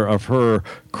trailer of her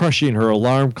crushing her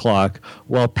alarm clock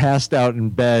while passed out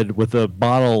in bed with a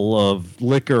bottle of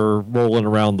liquor rolling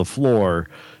around the floor.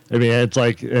 I mean, it's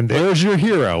like, and there's your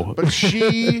hero. But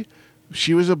she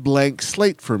was a blank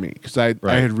slate for me because I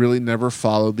had really never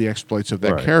followed the exploits of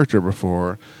that character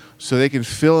before. so they can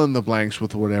fill in the blanks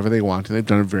with whatever they want, and they've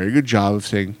done a very good job of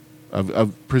saying,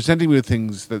 of presenting me with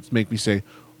things that make me say,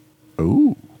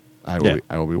 "Oh, I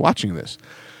will be watching this."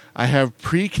 I have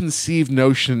preconceived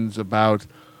notions about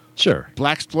Sure.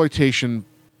 blaxploitation,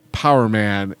 Power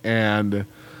Man, and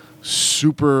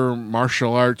super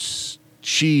martial arts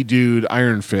chi dude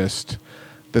Iron Fist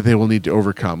that they will need to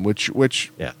overcome.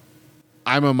 Which Yeah.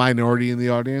 I'm a minority in the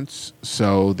audience,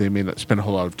 so they may not spend a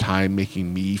whole lot of time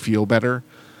making me feel better.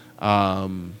 But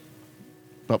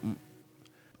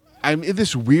I'm in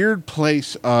this weird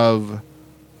place of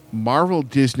Marvel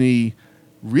Disney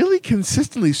really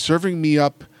consistently serving me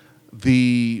up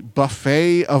the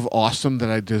buffet of awesome that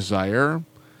I desire.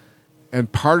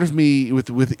 And part of me,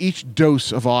 with each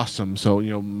dose of awesome, so,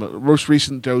 most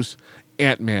recent dose,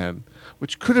 Ant-Man,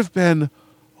 which could have been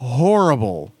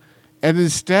horrible, and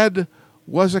instead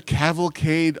was a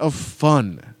cavalcade of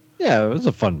fun. Yeah, it was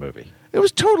a fun movie. It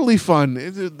was totally fun.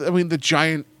 The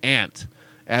giant ant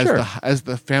as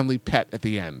the family pet at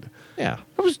the end. Yeah.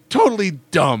 It was totally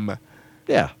dumb.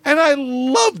 Yeah. And I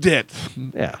loved it.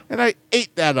 Yeah. And I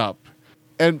ate that up.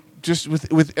 And just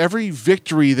with every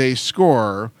victory they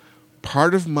score,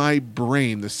 part of my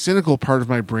brain, the cynical part of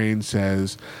my brain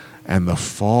says, and the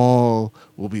fall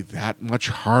will be that much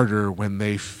harder when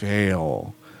they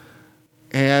fail.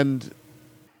 And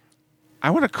I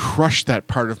want to crush that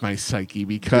part of my psyche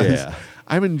because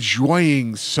I'm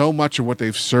enjoying so much of what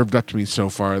they've served up to me so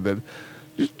far that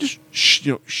just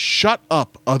shut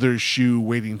up, other shoe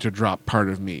waiting to drop part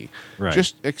of me. Right.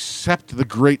 Just accept the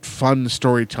great fun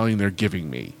storytelling they're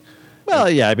giving me. Well,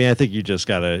 yeah, I think you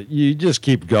just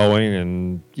keep going,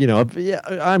 and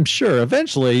I'm sure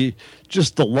eventually,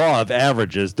 just the law of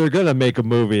averages, they're going to make a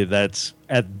movie that's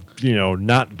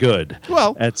not good.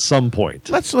 Well, at some point,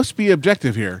 let's be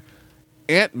objective here.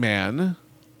 Ant-Man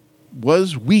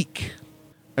was weak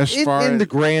as far in as the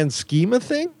grand scheme of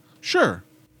things. Sure,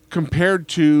 compared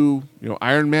to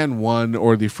Iron Man 1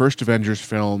 or the first Avengers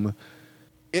film,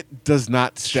 it does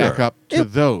not stack up to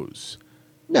those.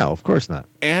 No, of course not.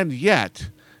 And yet,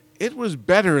 it was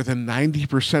better than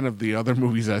 90% of the other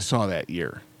movies I saw that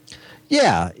year.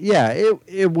 Yeah,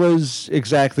 it was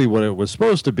exactly what it was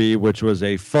supposed to be, which was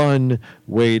a fun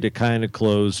way to kind of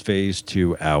close phase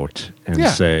 2 out and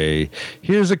say,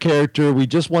 here's a character, we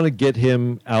just want to get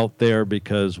him out there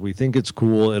because we think it's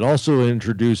cool. It also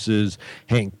introduces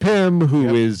Hank Pym,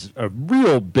 who is a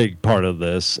real big part of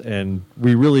this, and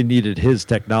we really needed his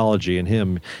technology and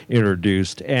him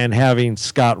introduced, and having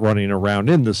Scott running around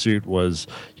in the suit was,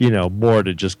 more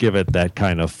to just give it that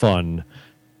kind of fun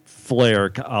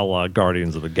flair a la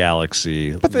Guardians of the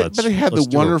Galaxy. But they had the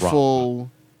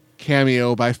wonderful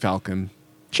cameo by Falcon.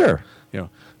 Sure.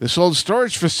 This old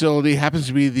storage facility happens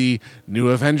to be the new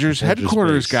Avengers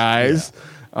headquarters, guys.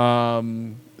 Yeah.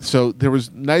 So there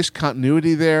was nice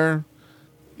continuity there.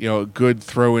 A good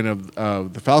throw-in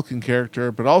of the Falcon character.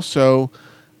 But also,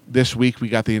 this week we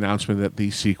got the announcement that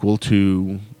the sequel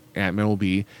to Ant-Man will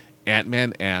be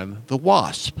Ant-Man and the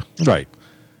Wasp. Right.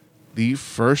 The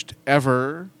first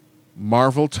ever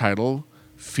Marvel title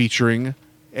featuring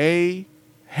a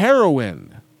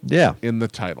heroine in the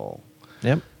title.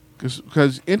 Yep.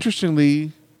 Because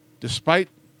interestingly, despite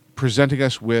presenting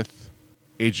us with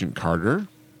Agent Carter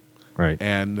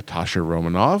and Natasha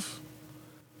Romanoff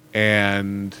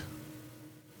and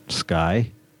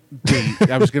Sky,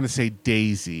 I was going to say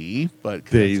Daisy, but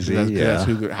Daisy, that's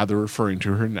how they're referring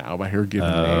to her now by her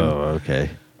given name. Oh, okay.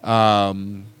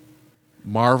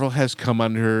 Marvel has come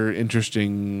under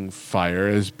interesting fire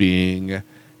as being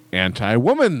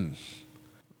anti-woman.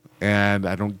 And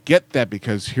I don't get that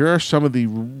because here are some of the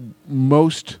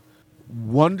most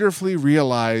wonderfully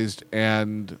realized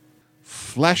and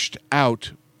fleshed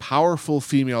out powerful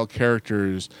female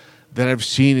characters that I've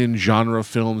seen in genre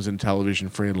films and television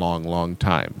for a long, long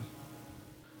time.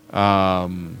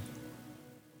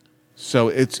 So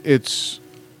it's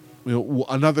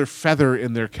another feather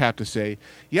in their cap to say,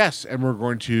 yes, and we're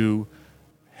going to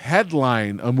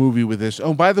headline a movie with this.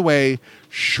 Oh, by the way,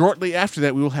 shortly after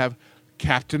that, we will have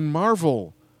Captain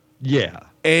Marvel. Yeah.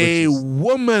 A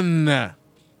woman.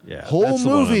 Yeah. Whole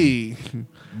movie.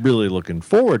 Really looking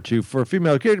forward to for a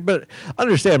female character, but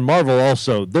understand Marvel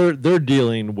also they're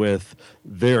dealing with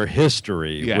their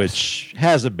history, which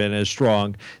hasn't been as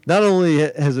strong. Not only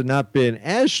has it not been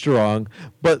as strong,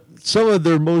 but some of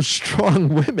their most strong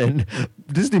women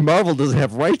Disney Marvel doesn't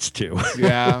have rights to.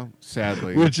 Yeah,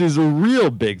 sadly. Which is a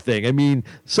real big thing. I mean,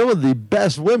 some of the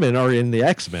best women are in the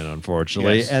X-Men,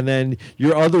 unfortunately, and then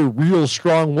your other real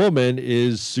strong woman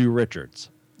is Sue Richards.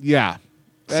 Yeah.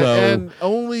 So and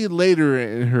only later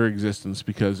in her existence,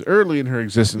 because early in her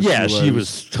existence, yeah, she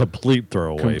was complete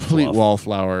throwaway, complete fluff.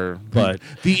 wallflower. But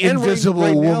the and invisible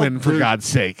right now, woman, for they're- God's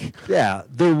sake. Yeah,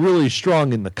 they're really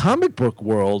strong in the comic book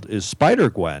world. Is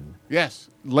Spider-Gwen? Yes,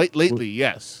 lately,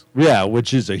 yes. Yeah,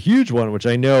 which is a huge one. Which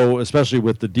I know, especially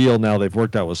with the deal now they've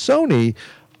worked out with Sony.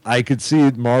 I could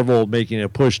see Marvel making a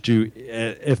push to,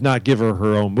 if not give her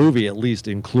her own movie, at least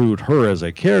include her as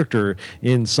a character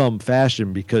in some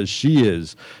fashion, because she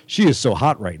is so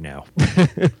hot right now.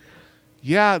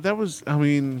 Yeah, that was. I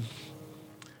mean,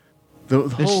 the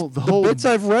whole bits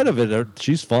I've read of it,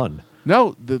 she's fun.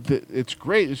 No, it's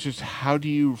great. It's just, how do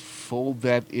you fold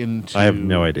that into? I have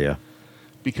no idea.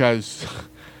 Because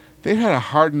they had a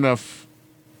hard enough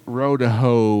row to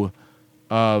hoe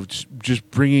of just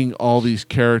bringing all these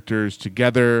characters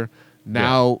together.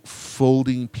 Now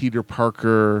folding Peter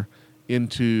Parker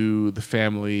into the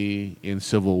family in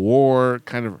Civil War,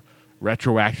 kind of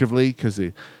retroactively, because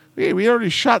we already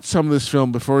shot some of this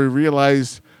film before we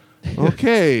realized,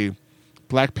 okay,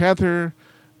 Black Panther,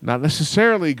 not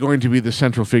necessarily going to be the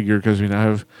central figure, because we now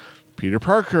have Peter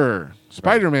Parker,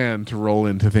 Spider-Man to roll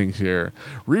into things here.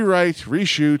 Rewrite,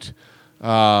 reshoot.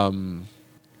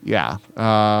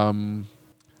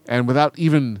 And without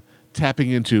even tapping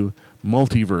into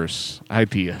multiverse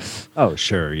ideas. Oh,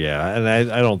 sure, yeah, and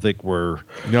I don't think we're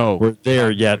No. there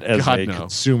yet as God, a no.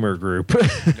 consumer group.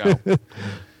 No.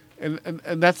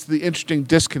 And that's the interesting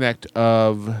disconnect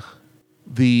of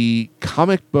the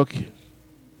comic book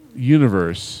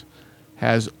universe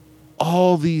has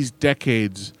all these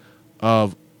decades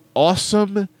of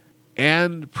awesome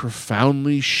and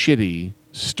profoundly shitty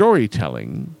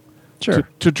storytelling Sure.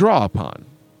 to draw upon.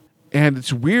 And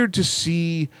it's weird to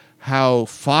see how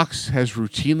Fox has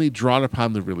routinely drawn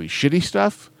upon the really shitty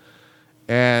stuff,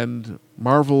 and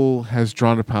Marvel has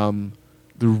drawn upon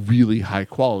the really high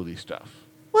quality stuff.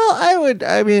 Well,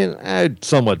 I'd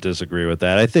somewhat disagree with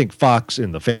that. I think Fox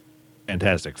in the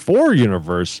Fantastic Four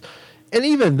universe, and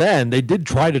even then, they did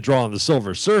try to draw on the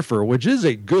Silver Surfer, which is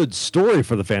a good story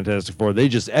for the Fantastic Four. They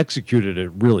just executed it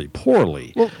really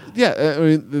poorly. Well, yeah, I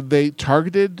mean, they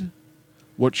targeted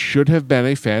what should have been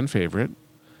a fan favorite,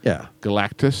 Yeah,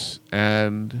 Galactus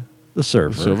and the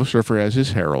Surfer. the Silver Surfer as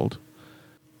his herald.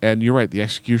 And you're right, the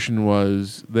execution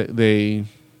was they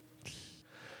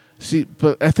see,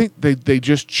 but I think they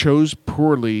just chose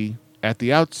poorly at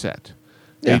the outset.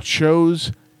 Yeah. They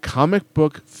chose comic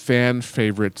book fan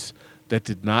favorites that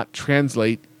did not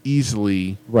translate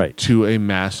easily Right. to a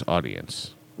mass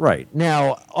audience. Right.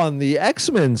 Now, on the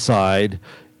X-Men side,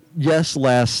 yes,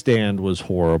 Last Stand was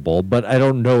horrible, but I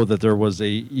don't know that there was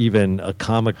even a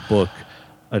comic book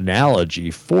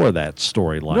analogy for that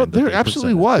storyline. No, that there they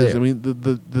absolutely presented was. there. I mean,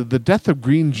 the death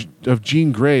of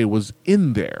Jean Grey was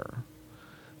in there.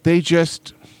 They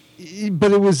just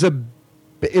But it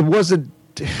wasn't.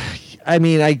 I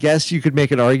mean, I guess you could make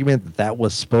an argument that that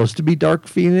was supposed to be Dark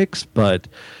Phoenix, but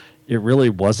it really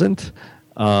wasn't.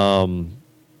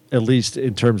 At least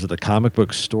in terms of the comic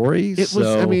book story. It was.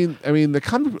 I mean, the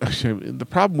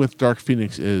problem with Dark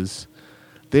Phoenix is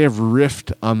they have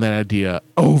riffed on that idea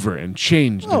over and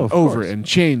changed Oh, and of over course. and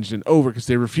changed and over, because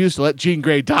they refuse to let Jean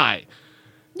Grey die.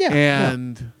 yeah,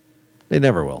 And they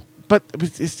never will. but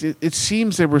it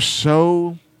seems they were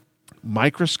so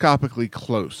microscopically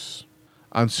close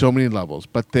on so many levels,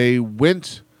 but they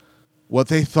went what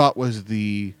they thought was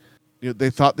they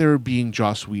thought they were being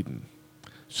Joss Whedon.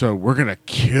 So we're going to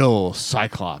kill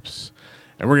Cyclops,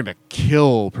 and we're going to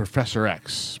kill Professor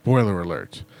X, spoiler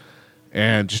alert,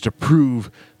 and just to prove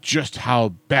just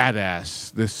how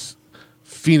badass this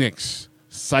Phoenix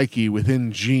psyche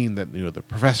within Jean that the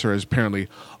professor has apparently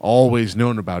always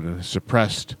known about and has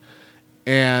suppressed.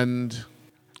 And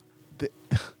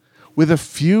with a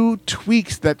few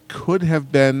tweaks that could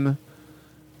have been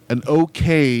an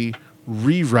okay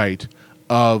rewrite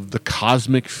of the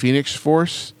Cosmic Phoenix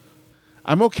Force,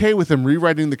 I'm okay with them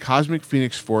rewriting the Cosmic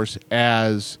Phoenix Force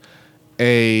as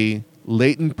a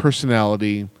latent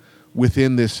personality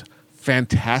within this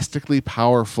fantastically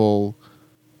powerful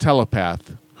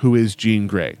telepath who is Jean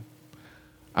Grey.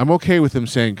 I'm okay with them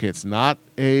saying, okay, it's not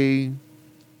a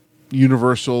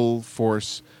universal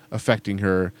force affecting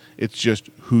her, it's just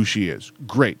who she is.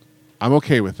 Great. I'm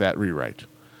okay with that rewrite.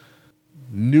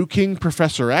 Nuking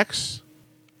Professor X?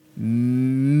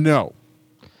 No.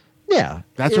 Yeah,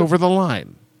 That's over the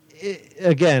line.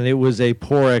 Again, it was a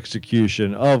poor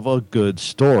execution of a good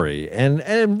story,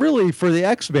 and really for the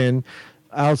X-Men,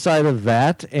 outside of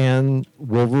that and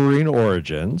Wolverine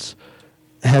Origins,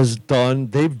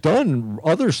 they've done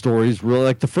other stories really,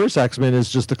 like the first X-Men is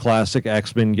just a classic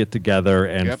X-Men get together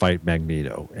and fight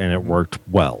Magneto, and it worked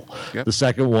well. The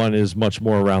second one is much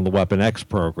more around the Weapon X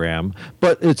program,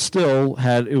 but it still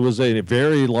it was a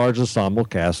very large ensemble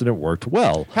cast, and it worked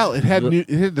well. Hell, it had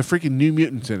the freaking New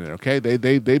Mutants in it. Okay,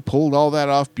 they pulled all that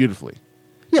off beautifully.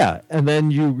 Yeah, and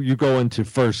then you go into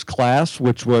First Class,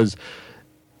 which was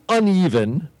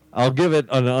uneven. I'll give it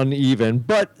an uneven,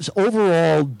 but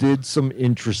overall did some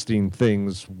interesting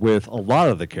things with a lot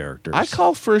of the characters. I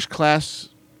call First Class,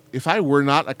 if I were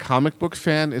not a comic book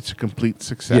fan, it's a complete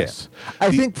success. Yeah.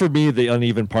 I think for me, the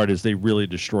uneven part is they really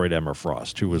destroyed Emma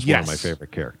Frost, who was one of my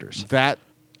favorite characters. That,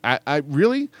 I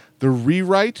really, the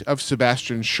rewrite of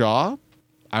Sebastian Shaw,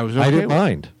 I was okay I didn't with.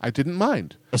 mind. I didn't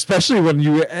mind. Especially when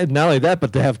not only that,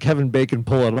 but to have Kevin Bacon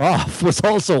pull it off was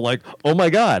also like, oh my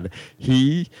God,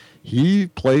 he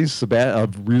plays a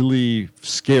really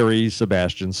scary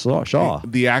Sebastian Shaw.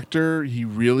 The actor, he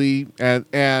really,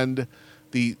 and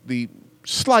the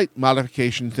slight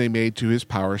modifications they made to his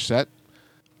power set.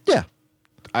 Yeah.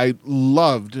 I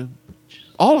loved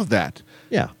all of that.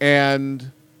 Yeah.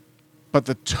 But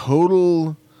the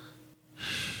total,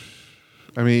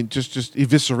 I mean, just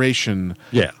evisceration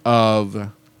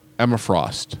of Emma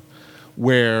Frost,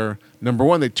 where number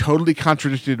one, they totally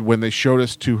contradicted when they showed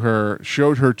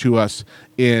her to us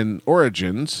in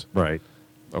Origins. Right.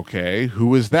 Okay, who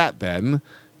was that then?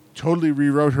 Totally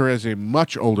rewrote her as a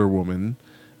much older woman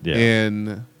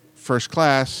in First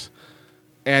Class,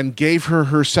 and gave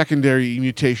her secondary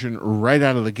mutation right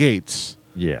out of the gates.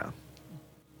 Yeah.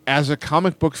 As a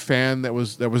comic book fan, that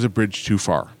was a bridge too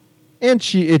far. And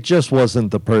it just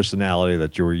wasn't the personality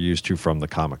that you were used to from the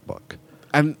comic book.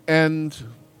 And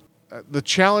the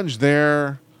challenge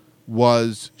there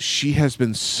was she has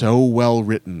been so well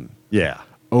written. Yeah.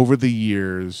 Over the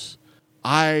years.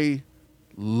 I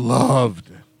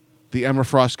loved the Emma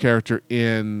Frost character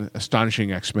in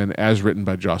Astonishing X-Men as written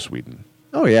by Joss Whedon.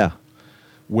 Oh, yeah.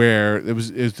 Where it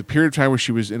was the period of time where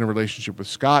she was in a relationship with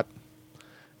Scott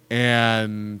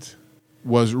and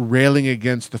was railing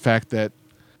against the fact that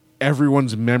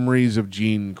everyone's memories of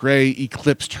Jean Grey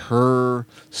eclipsed her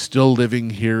still living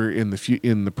here in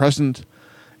the present,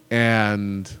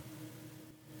 and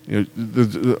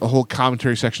the whole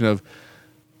commentary section of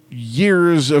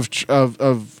years of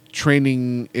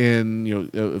training in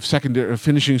of secondary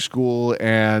finishing school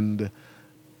and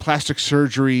plastic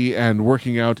surgery and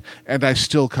working out, and I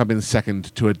still come in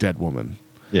second to a dead woman.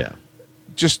 Yeah,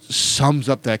 just sums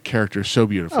up that character so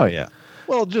beautifully. Oh yeah.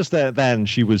 Well, just that then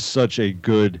she was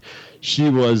she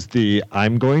was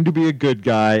I'm going to be a good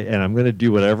guy and I'm going to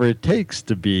do whatever it takes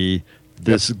to be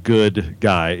this good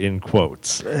guy in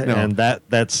quotes. No. And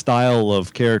that style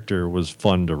of character was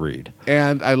fun to read.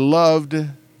 And I loved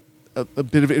a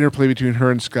bit of interplay between her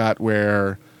and Scott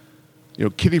where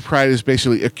Kitty Pryde has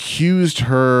basically accused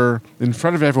her in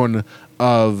front of everyone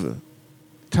of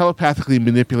telepathically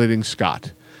manipulating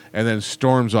Scott, and then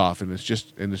storms off, and it's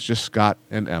just Scott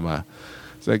and Emma.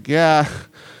 It's like, yeah,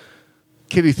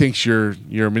 Kitty thinks you're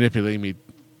manipulating me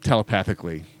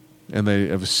telepathically, and they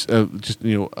have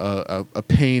a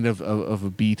pain of a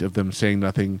beat of them saying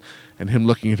nothing, and him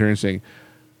looking at her and saying,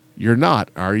 "You're not,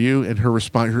 are you?" And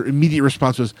her immediate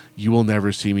response was, "You will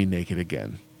never see me naked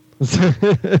again."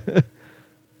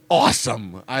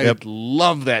 Awesome. I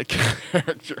love that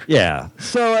character. Yeah.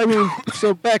 So I mean,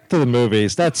 back to the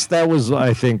movies. That was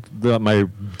I think my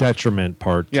detriment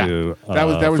part to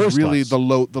that was really Class.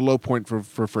 the low point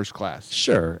for First Class.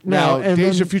 Sure. Now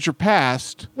Days of Future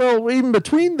Past. Well, even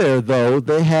between there though,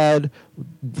 they had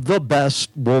the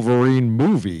best Wolverine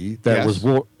movie that was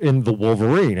in the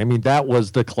Wolverine. I mean, that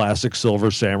was the classic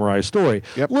Silver Samurai story.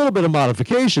 Yep. A little bit of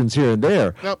modifications here and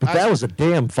there, but that was a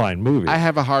damn fine movie. I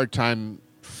have a hard time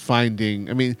giving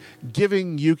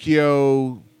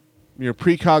Yukio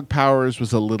precog powers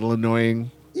was a little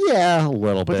annoying. Yeah, a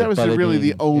little bit. But that was really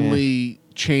the only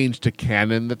change to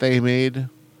canon that they made.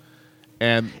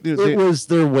 And it was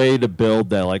their way to build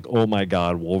that, like, oh my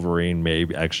God, Wolverine may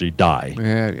actually die.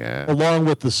 Yeah. Along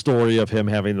with the story of him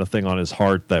having the thing on his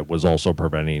heart that was also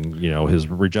preventing, his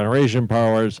regeneration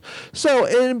powers.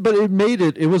 So, but it made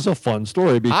it was a fun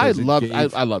story because I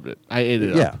loved it. I ate it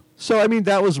up. Yeah. So, I mean,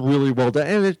 that was really well done.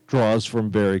 And it draws from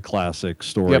very classic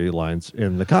storylines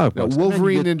in the comic books.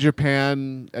 Wolverine in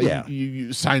Japan,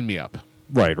 you sign me up.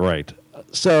 Right.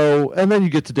 So, and then you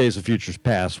get to Days of Futures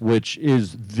Past, which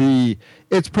is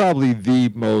it's probably the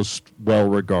most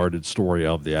well-regarded story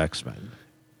of the X-Men.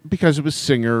 Because it was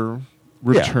Singer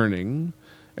returning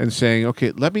and saying,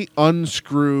 okay, let me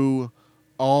unscrew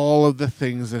all of the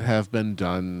things that have been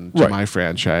done to Right. my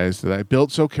franchise that I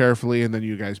built so carefully, and then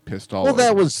you guys pissed all Well, over.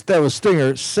 that was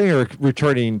Singer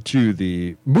returning to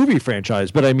the movie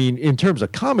franchise, but I mean, in terms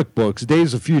of comic books,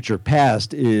 Days of Future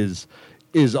Past is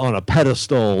on a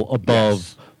pedestal above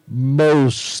Yes.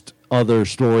 most other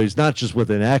stories, not just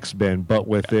within X-Men, but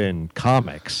within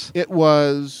comics. It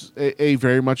was a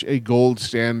very much a gold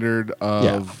standard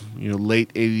of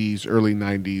late 80s, early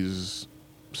 90s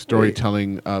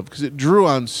storytelling of, because it drew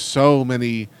on so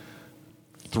many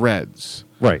threads.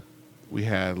 Right. We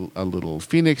had a little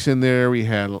Phoenix in there. We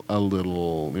had a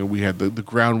little, we had the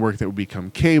groundwork that would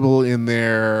become Cable in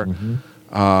there.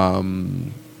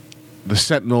 The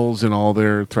Sentinels and all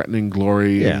their threatening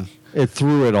glory. Yeah. It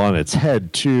threw it on its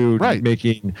head too, Right.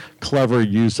 making clever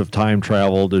use of time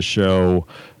travel to show,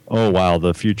 oh wow,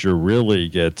 the future really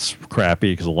gets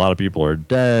crappy because a lot of people are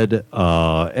dead,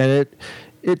 and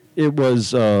it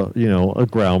was a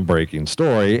groundbreaking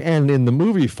story, and in the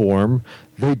movie form,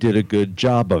 they did a good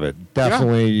job of it.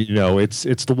 Definitely,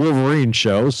 it's the Wolverine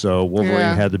show, so Wolverine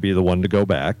Yeah. had to be the one to go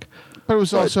back. But it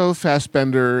was also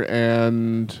Fassbender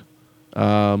and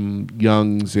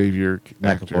young Xavier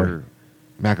actor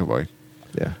McAvoy.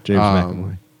 Yeah, James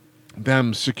McAvoy.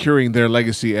 Them securing their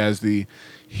legacy as here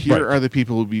Right. are the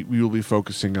people we will be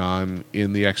focusing on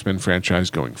in the X-Men franchise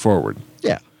going forward.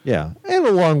 Yeah, yeah, and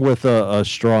along with a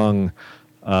strong,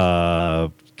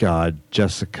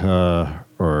 Jessica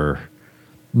or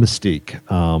Mystique.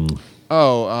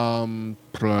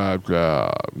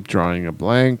 Drawing a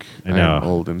blank. I know. I'm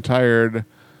old and tired.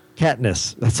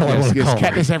 Katniss. That's all I want to call her.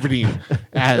 Katniss Everdeen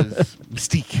as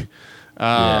Mystique.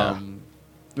 Yeah.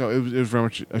 No, it was very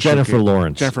much a Jennifer showcase.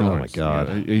 Lawrence. Jennifer Oh, my Lawrence.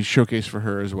 God. Yeah, a showcase for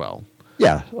her as well.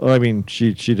 Yeah, I mean,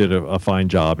 she did a fine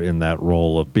job in that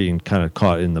role of being kind of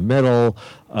caught in the middle.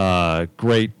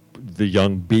 Great. The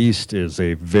young Beast is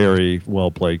a very well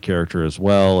played character as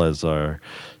well as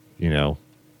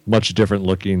much different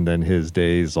looking than his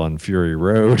days on Fury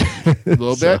Road. A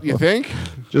little bit, you think?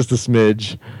 Just a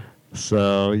smidge.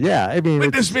 So yeah, I mean,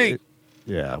 Witness me.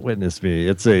 Yeah, witness me.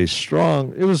 It was a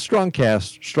strong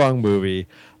cast, strong movie.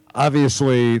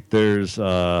 Obviously, there's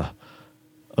a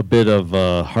bit of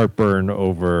heartburn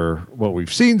over what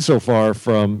we've seen so far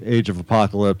from Age of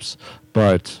Apocalypse,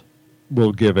 but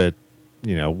we'll give it.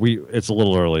 It's a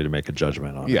little early to make a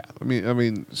judgment on it. Yeah, I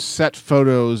mean, set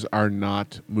photos are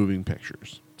not moving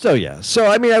pictures. So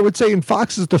I mean, I would say in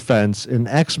Fox's defense, in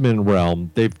X-Men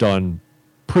realm, they've done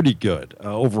pretty good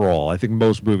overall. I think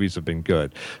most movies have been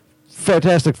good.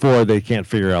 Fantastic Four, they can't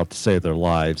figure out to save their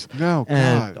lives. No,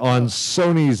 and God, on no.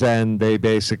 Sony's end, they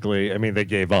basically, they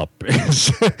gave up.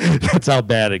 That's how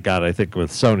bad it got, I think, with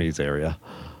Sony's area.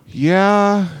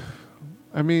 Yeah,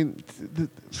 I mean,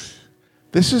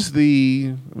 this is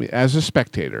as a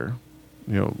spectator,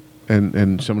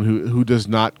 and someone who does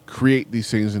not create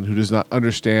these things and who does not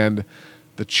understand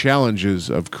the challenges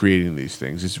of creating these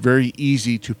things, it's very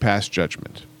easy to pass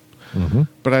judgment. Mm-hmm.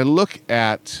 But I look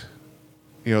at,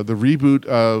 the reboot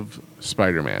of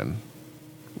Spider-Man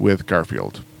with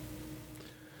Garfield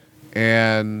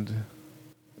and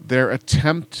their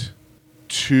attempt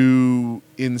to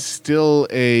instill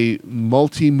a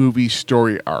multi-movie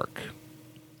story arc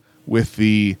with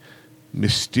the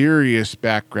mysterious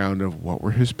background of what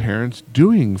were his parents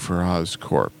doing for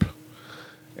Oscorp,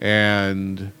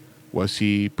 and was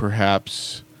he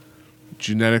perhaps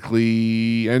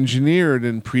genetically engineered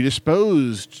and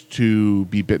predisposed to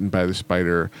be bitten by the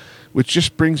spider, which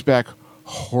just brings back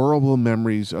horrible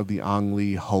memories of the Ang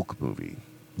Lee Hulk movie.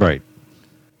 Right.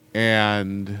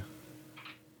 And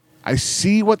I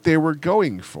see what they were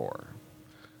going for.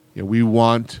 We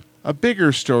want a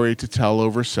bigger story to tell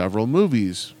over several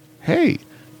movies. Hey,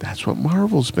 that's what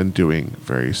Marvel's been doing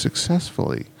very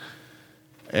successfully.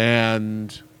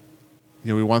 And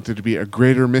we want there to be a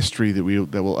greater mystery that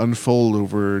will unfold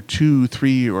over 2,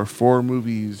 3, or 4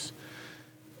 movies.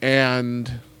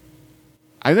 And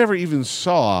I never even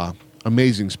saw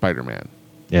Amazing Spider-Man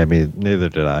Yeah, neither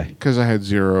did I. because I had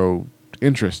zero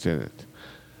interest in it.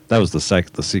 That was the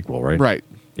sequel, right? Right.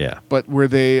 Yeah. But where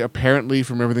they apparently,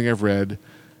 from everything I've read,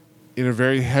 in a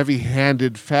very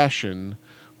heavy-handed fashion,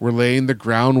 were laying the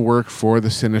groundwork for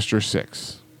the Sinister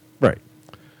Six. Right.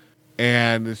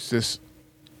 And it's this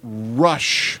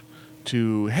rush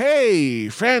to, hey,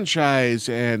 franchise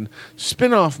and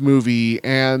spin-off movie,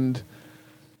 and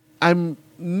I'm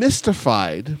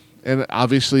mystified, and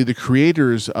obviously the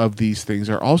creators of these things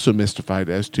are also mystified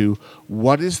as to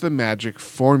what is the magic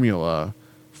formula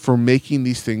for making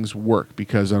these things work.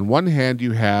 Because on one hand,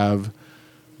 you have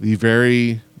the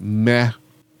very meh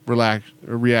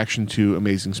reaction to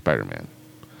Amazing Spider-Man.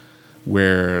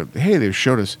 where, hey, they've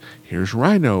showed us, here's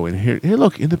Rhino, and here, hey,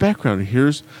 look, in the background,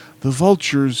 here's the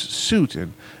Vulture's suit,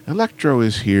 and Electro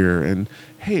is here, and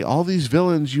hey, all these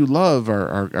villains you love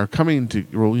are coming to,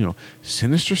 well,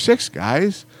 Sinister Six,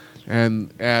 guys.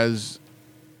 And as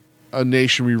a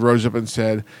nation, we rose up and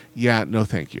said, yeah, no,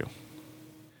 thank you.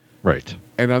 Right.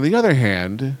 And on the other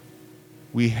hand,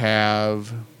 we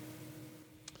have,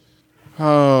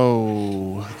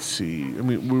 let's see. I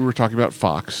mean, we were talking about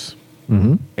Fox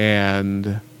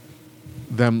and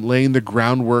them laying the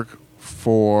groundwork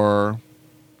for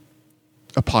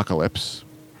Apocalypse.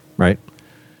 Right.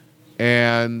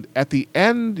 And at the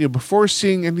end, before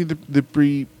seeing any of the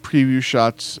preview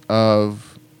shots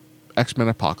of X-Men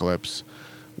Apocalypse,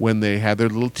 when they had their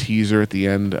little teaser at the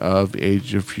end of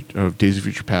Days of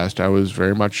Future Past, I was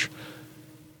very much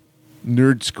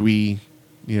nerd squee.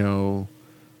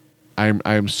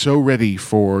 I'm so ready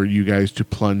for you guys to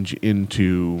plunge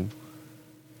into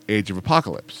Age of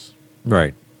Apocalypse.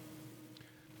 Right.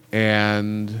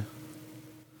 And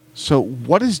so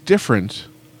what is different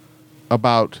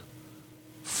about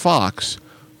Fox,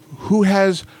 who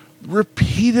has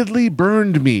repeatedly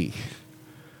burned me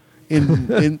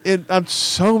in on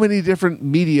so many different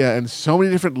media and so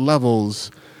many different levels,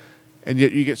 and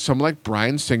yet you get someone like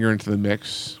Bryan Singer into the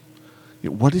mix?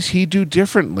 What does he do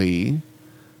differently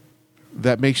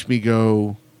that makes me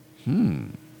go,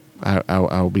 I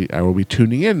will be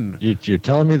tuning in? You're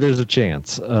telling me there's a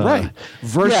chance, right?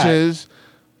 Versus,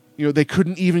 they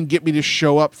couldn't even get me to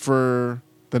show up for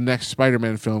the next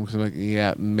Spider-Man film because I'm like,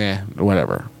 yeah, meh,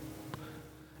 whatever.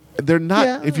 They're not.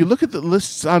 Yeah. If you look at the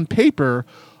lists on paper,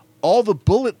 all the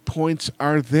bullet points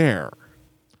are there.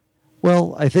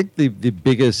 Well, I think the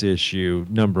biggest issue,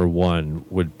 number one,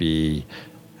 would be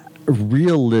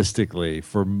realistically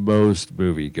for most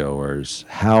moviegoers,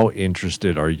 how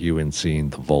interested are you in seeing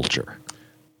the Vulture?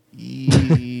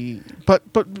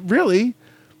 But really,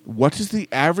 what does the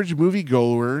average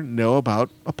moviegoer know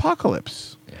about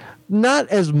Apocalypse? Not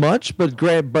as much, but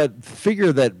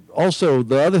figure that also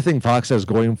the other thing Fox has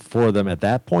going for them at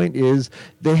that point is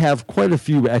they have quite a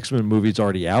few X-Men movies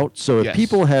already out. So if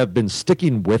people have been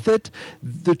sticking with it,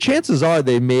 the chances are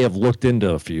they may have looked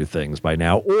into a few things by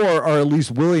now, or are at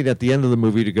least willing at the end of the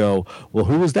movie to go, well,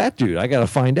 who was that dude? I got to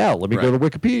find out. Let me go to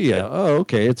Wikipedia. Oh,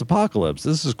 okay, it's Apocalypse.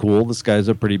 This is cool. This guy's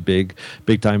a pretty big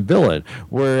time villain.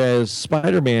 Whereas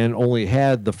Spider-Man only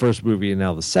had the first movie and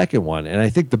now the second one. And I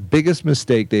think the biggest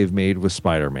mistake they've made with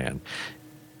Spider-Man,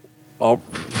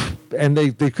 and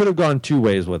they could have gone two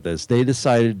ways with this. They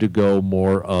decided to go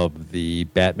more of the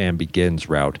Batman Begins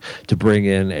route, to bring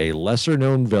in a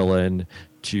lesser-known villain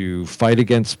to fight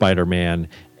against Spider-Man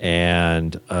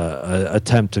and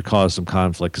attempt to cause some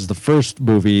conflict. Because the first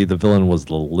movie, the villain was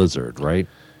the Lizard, right?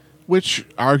 Which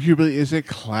arguably is a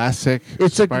classic.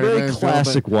 It's Spider-Man a very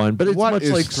classic one, but it's much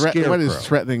like Scarecrow. What is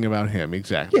threatening about him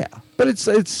exactly? Yeah, but it's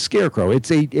Scarecrow.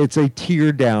 It's a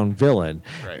tier down villain,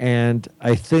 right. And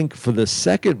I think for the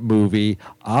second movie,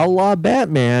 a la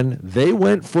Batman, they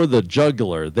went for the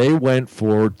jugular. They went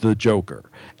for the Joker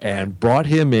and brought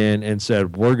him in and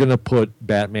said, "We're going to put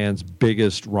Batman's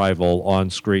biggest rival on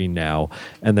screen now,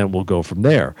 and then we'll go from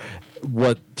there."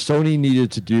 What Sony needed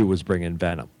to do was bring in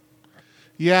Venom.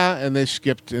 Yeah, and they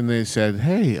skipped and they said,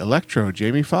 "Hey, Electro,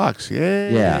 Jamie Foxx,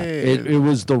 yay!" Yeah, it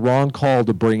was the wrong call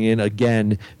to bring in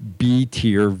again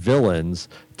B-tier villains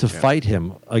to fight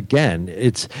him again.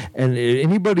 And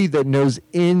anybody that knows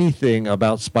anything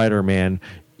about Spider-Man,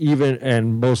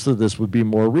 and most of this would be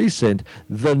more recent,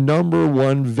 the number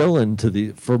one villain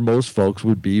for most folks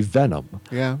would be Venom.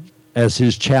 Yeah. As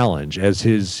his challenge, as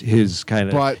his kind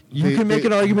of... But you can make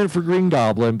an argument for Green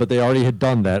Goblin, but they already had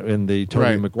done that in the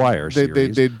Tobey Maguire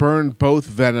series. They burned both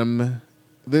Venom.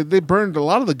 They burned a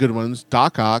lot of the good ones,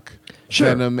 Doc Ock,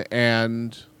 Venom,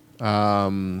 and...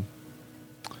 But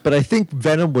I think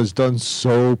Venom was done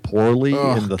so poorly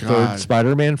in the third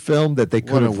Spider-Man film that they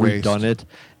could have redone it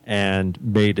and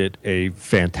made it a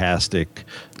fantastic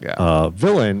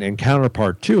villain and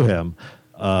counterpart to him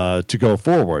to go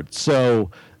forward. So...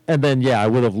 And then, I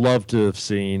would have loved to have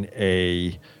seen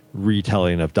a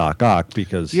retelling of Doc Ock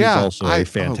because he's also a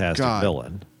fantastic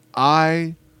villain.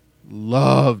 I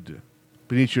loved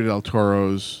Benicio del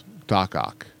Toro's Doc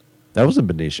Ock. That wasn't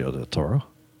Benicio del Toro.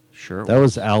 Sure. That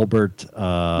was Albert...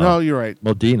 no, you're right.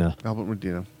 Modena. Albert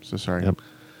Modena. So sorry. Yep.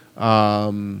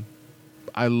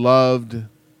 I loved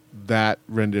that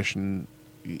rendition.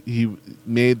 He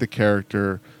made the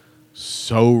character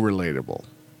so relatable.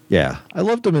 Yeah, I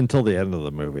loved him until the end of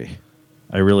the movie.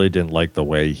 I really didn't like the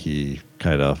way he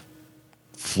kind of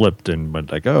flipped and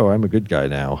went like, oh, I'm a good guy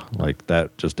now. Like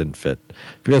that just didn't fit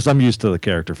because I'm used to the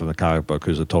character from the comic book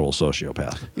who's a total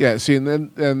sociopath. Yeah, see,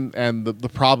 and then the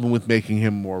problem with making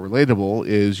him more relatable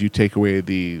is you take away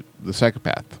the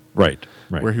psychopath, Right.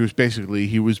 where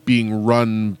he was being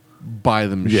run by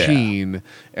the machine,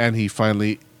 and he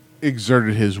finally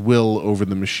exerted his will over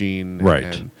the machine. Right.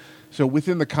 And so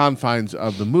within the confines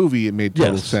of the movie, it made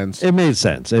total sense. It made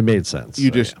sense.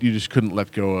 You just couldn't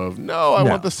let go of. No, I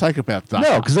want the psychopath.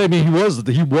 No, because I mean he was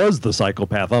the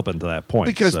psychopath up until that point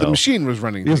because the machine was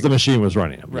running. Because the machine was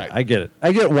running him. Right. Yeah, I get it.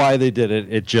 I get why they did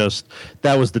it. It just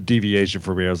that was the deviation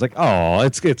for me. I was like, oh,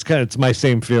 it's my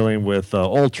same feeling with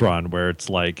Ultron, where it's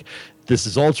like, this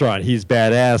is Ultron. He's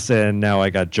badass, and now I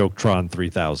got Joketron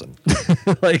 3000.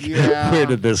 Like, where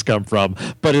did this come from?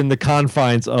 But in the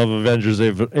confines of Avengers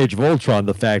Age of Ultron,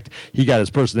 the fact he got his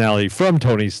personality from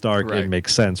Tony Stark, it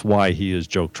makes sense why he is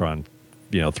Joketron,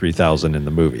 3000 in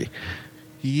the movie.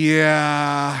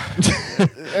 Yeah.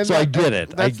 So I get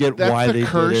it. I get why they did it. That's the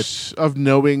curse of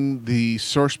knowing the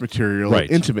source material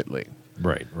intimately.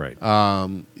 Right.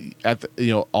 All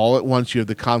at once you have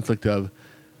the conflict of,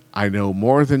 I know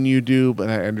more than you do, but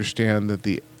I understand that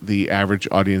the average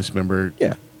audience member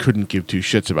couldn't give two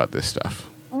shits about this stuff.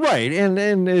 Right, and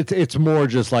it's more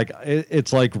just like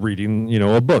it's like reading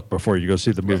a book before you go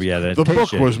see the movie adaptation. The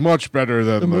book was much better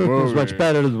than the movie. The book was much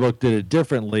better. The book did it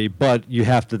differently, but you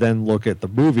have to then look at the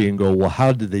movie and go, well,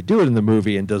 how did they do it in the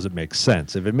movie, and does it make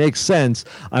sense? If it makes sense,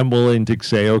 I'm willing to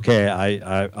say, okay,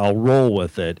 I'll roll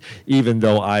with it, even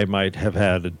though I might have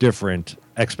had a different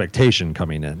expectation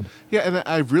coming in. Yeah, and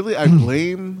I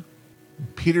blame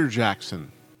Peter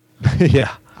Jackson.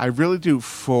 Yeah, I really do,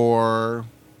 for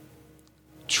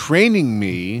training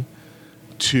me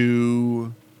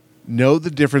to know the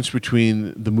difference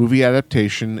between the movie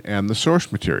adaptation and the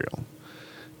source material,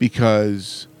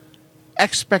 because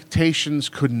expectations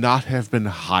could not have been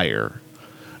higher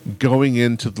going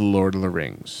into the Lord of the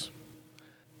Rings,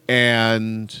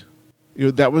 and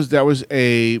that was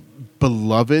a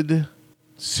beloved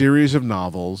series of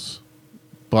novels,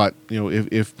 but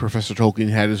if Professor Tolkien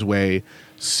had his way,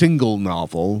 single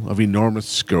novel of enormous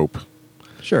scope,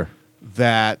 sure,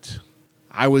 that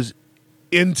I was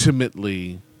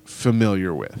intimately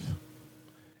familiar with.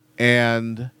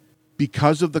 And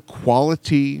because of the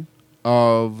quality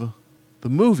of the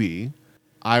movie,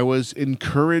 I was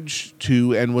encouraged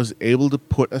to and was able to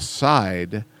put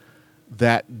aside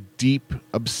that deep,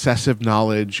 obsessive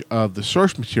knowledge of the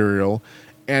source material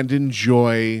and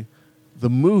enjoy the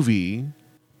movie,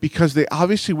 because they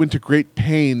obviously went to great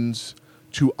pains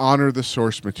to honor the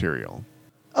source material.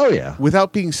 Oh, yeah.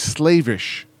 Without being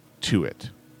slavish to it.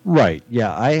 Right.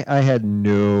 Yeah, I had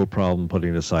no problem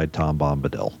putting aside Tom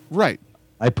Bombadil. Right.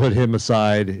 I put him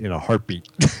aside in a heartbeat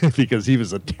because he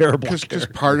was a terrible character. Because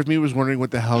part of me was wondering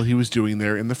what the hell he was doing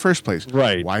there in the first place.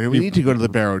 Right. Why do we need to go to the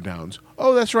Barrow Downs?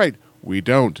 Oh, that's right. We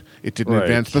don't. It didn't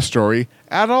advance the story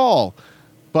at all.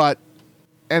 But,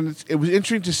 and it was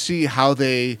interesting to see how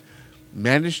they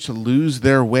managed to lose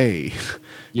their way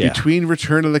between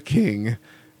Return of the King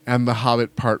and The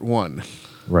Hobbit Part 1.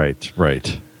 Right.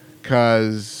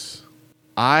 Because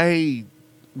I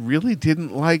really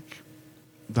didn't like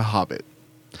The Hobbit.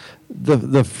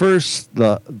 The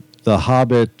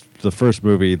Hobbit, the first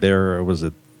movie, there was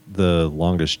it The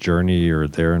Longest Journey or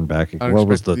There and Back. What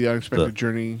was the Unexpected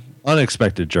Journey?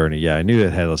 Unexpected Journey, yeah. I knew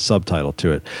it had a subtitle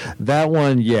to it. That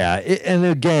one, yeah. And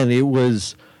again, it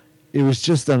was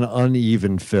just an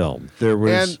uneven film. There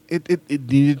was, and it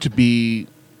needed to be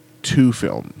two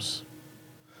films.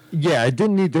 Yeah, they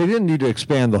didn't need to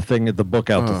expand the book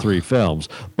out to 3 films.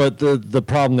 But the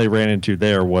problem they ran into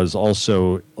there was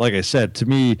also, like I said, to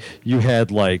me, you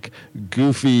had like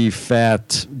goofy,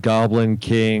 fat Goblin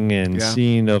King and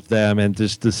scene of them and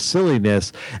just the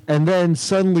silliness. And then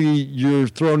suddenly you're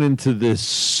thrown into this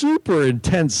super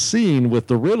intense scene with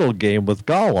the riddle game with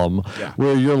Gollum,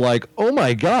 where you're like, oh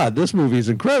my God, this movie is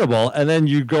incredible. And then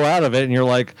you go out of it and you're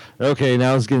like, okay,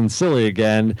 now it's getting silly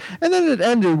again. And then it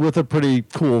ended with a pretty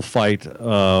cool fight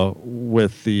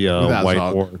with the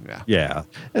White War,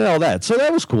 and all that. So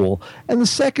that was cool. And the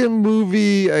second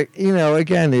movie,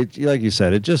 again, it, like you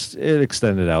said, it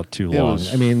extended out too long.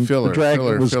 I mean, the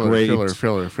dragon was great.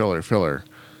 Filler.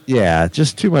 Yeah,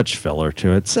 just too much filler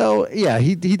to it. So yeah,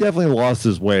 he definitely lost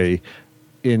his way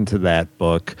into that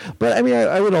book. But I mean,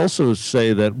 I would also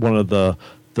say that one of the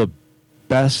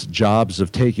best jobs of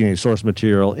taking a source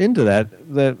material into that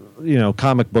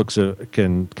comic books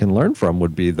can learn from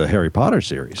would be the Harry Potter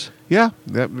series. Yeah,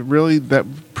 that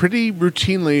pretty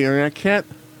routinely. I mean, I can't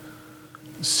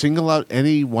single out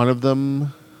any one of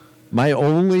them My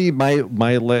and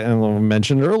I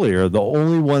mentioned earlier, the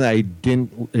only one I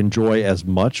didn't enjoy as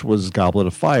much was Goblet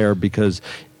of Fire because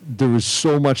there was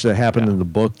so much that happened in the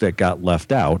book that got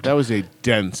left out. That was a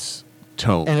dense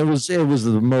tome. And it was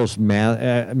the most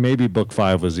maybe book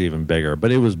 5 was even bigger,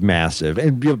 but it was massive.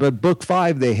 But book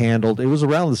 5 it was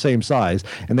around the same size,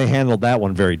 and they handled that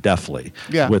one very deftly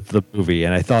with the movie.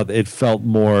 And I thought it felt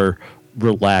more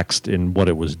relaxed in what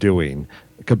it was doing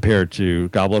compared to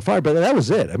Goblet of Fire. But that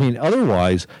was it. I mean,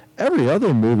 otherwise, every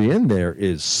other movie in there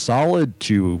is solid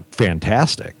to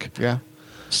fantastic. Yeah.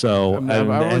 So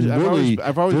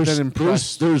I've always been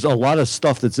impressed. There's a lot of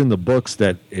stuff that's in the books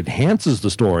that enhances the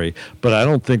story, but I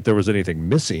don't think there was anything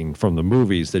missing from the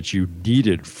movies that you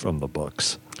needed from the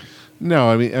books.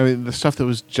 No, I mean the stuff that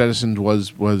was jettisoned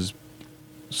was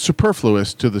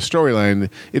superfluous to the storyline.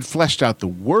 It fleshed out the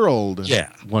world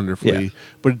wonderfully,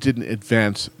 but it didn't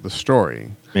advance the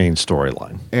story. Main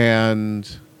storyline. And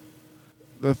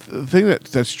the thing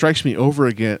that strikes me over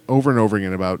and over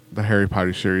again about the Harry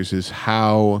Potter series is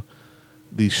how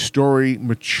the story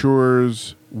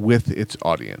matures with its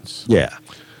audience. Yeah.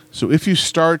 So if you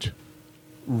start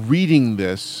reading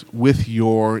this with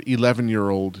your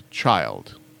 11-year-old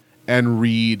child and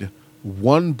read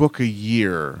one book a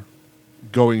year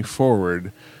going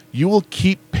forward, you will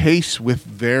keep pace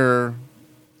with their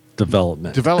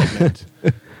development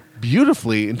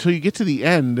beautifully until you get to the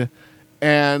end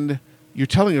and you're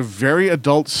telling a very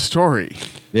adult story.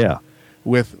 Yeah.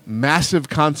 With massive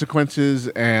consequences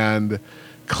and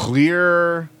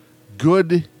clear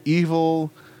good,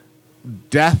 evil,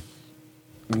 death,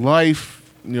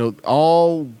 life,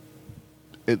 all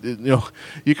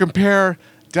you compare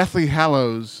Deathly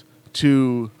Hallows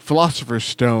to Philosopher's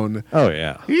Stone. Oh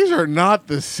yeah. These are not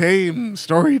the same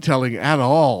storytelling at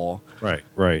all. Right.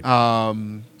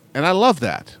 And I love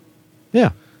that.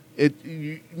 Yeah. It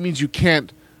means you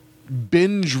can't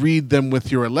binge read them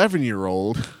with your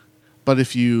 11-year-old, but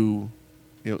if you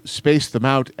space them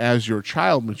out as your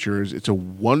child matures, it's a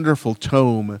wonderful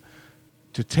tome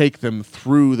to take them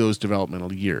through those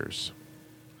developmental years.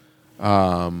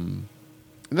 And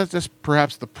that's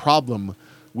perhaps the problem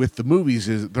with the movies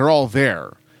is they're all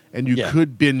there, and you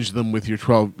could binge them with your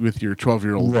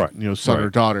 12-year-old son or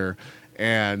daughter,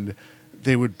 and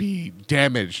they would be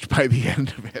damaged by the end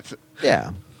of it.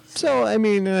 Yeah. So I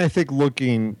mean, and I think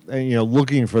looking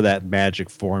for that magic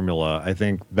formula, I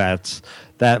think that's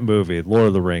that movie, Lord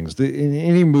of the Rings. In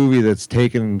any movie that's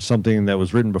taken something that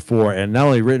was written before, and not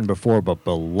only written before but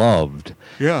beloved,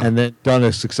 and then done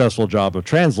a successful job of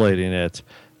translating it.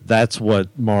 That's what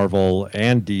Marvel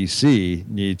and DC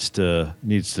needs to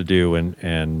do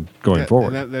and going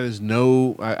forward. And that is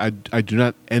I do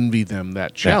not envy them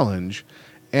that challenge,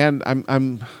 and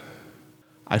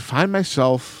I find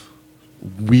myself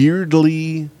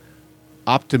weirdly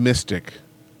optimistic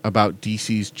about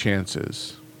DC's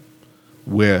chances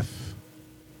with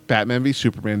Batman v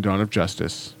Superman: Dawn of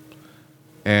Justice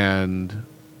and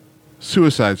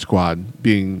Suicide Squad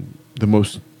being the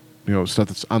most stuff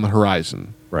that's on the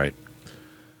horizon. Right.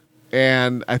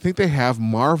 And I think they have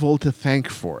Marvel to thank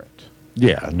for it.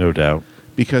 Yeah, no doubt.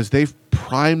 Because they've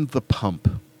primed the pump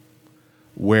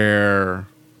where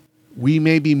we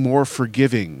may be more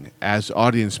forgiving as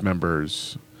audience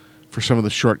members for some of the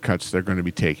shortcuts they're going to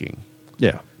be taking.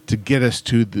 Yeah. To get us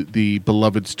to the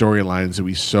beloved storylines that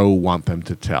we so want them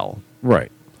to tell.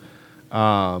 Right.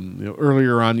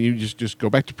 Earlier on, you just go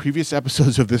back to previous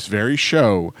episodes of this very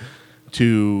show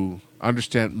to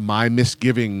understand my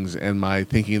misgivings and my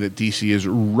thinking that DC is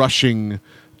rushing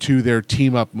to their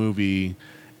team-up movie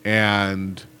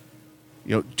and,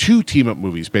 two team-up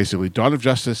movies, basically. Dawn of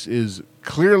Justice is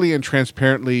clearly and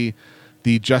transparently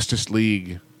the Justice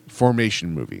League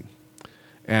formation movie.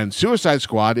 And Suicide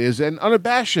Squad is an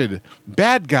unabashed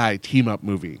bad guy team-up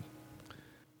movie.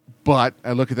 But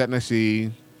I look at that and I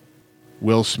see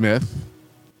Will Smith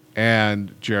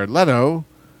and Jared Leto,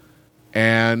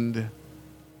 and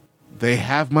they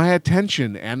have my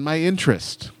attention and my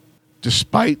interest,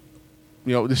 despite,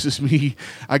 this is me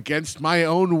against my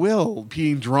own will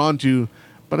being drawn to,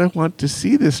 but I want to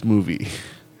see this movie.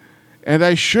 And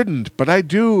I shouldn't, but I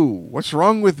do. What's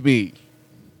wrong with me?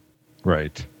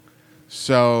 Right.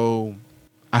 So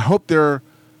I hope they're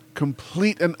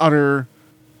complete and utter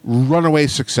runaway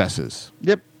successes.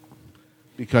 Yep.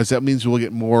 Because that means we'll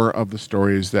get more of the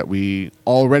stories that we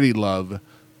already love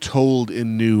told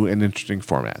in new and interesting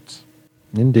formats.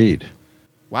 Indeed.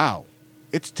 Wow.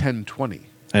 It's 10:20.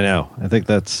 I know. I think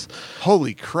that's...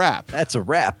 Holy crap. That's a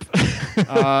wrap. We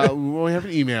have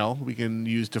an email we can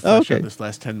use to flesh out this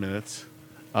last 10 minutes.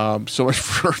 So much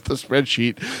for the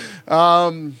spreadsheet.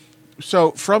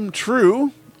 So from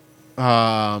True,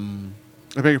 I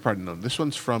beg your pardon. No, this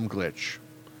one's from Glitch.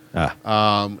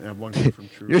 And one here from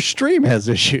True. Your stream has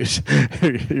issues.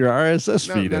 Your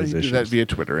RSS feed has he issues. did that via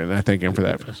Twitter, and I thank him for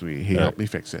that because he helped me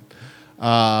fix it.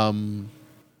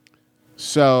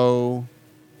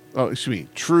 Excuse me.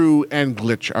 True and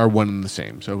Glitch are one and the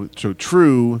same. So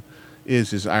True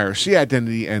is his IRC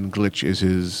identity, and Glitch is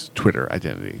his Twitter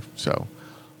identity. So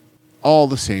all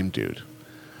the same dude.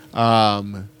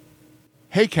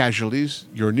 Hey, casualties,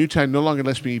 your new time no longer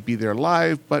lets me be there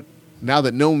live, but now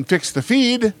that Gnome fixed the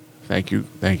feed, thank you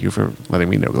for letting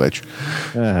me know, Glitch.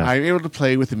 I'm able to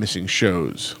play with the missing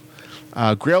shows.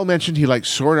 Grail mentioned he likes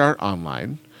Sword Art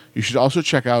Online. You should also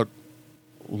check out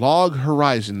Log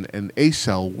Horizon and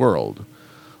Acel World.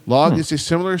 Log is a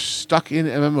similar stuck-in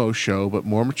MMO show, but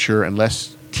more mature and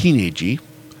less teenagey.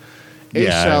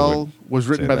 Acel was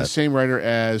written by the same writer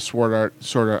as Sword Art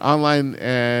Online,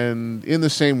 and in the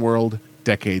same world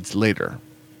decades later.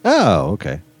 Oh,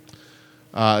 okay.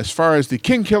 As far as the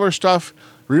King Killer stuff,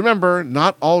 remember,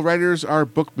 not all writers are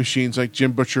book machines like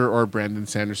Jim Butcher or Brandon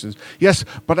Sanderson. Yes,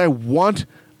 but I want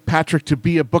Patrick to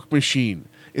be a book machine.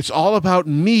 It's all about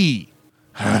me.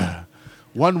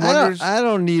 One wonders. I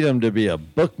don't need him to be a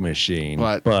book machine,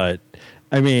 but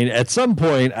I mean, at some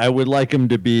point, I would like him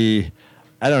to be,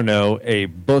 I don't know, a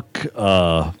book.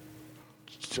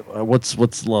 What's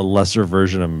the lesser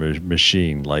version of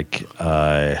machine? Like,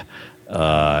 I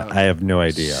have no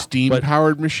idea.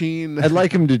 Steam-powered machine. I'd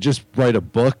like him to just write a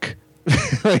book.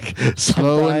 Like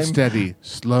slow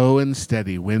and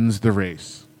steady wins the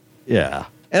race. Yeah.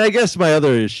 And I guess my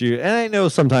other issue, and I know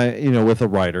sometimes, with a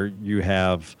writer, you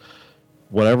have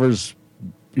whatever's,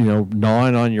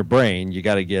 gnawing on your brain, you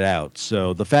got to get out.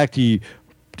 So the fact he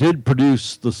did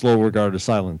produce The Slow Regard of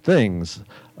Silent Things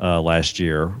last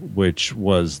year, which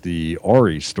was the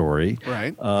Ori story,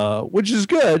 right? Which is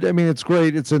good. I mean, it's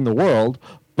great. It's in the world.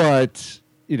 But,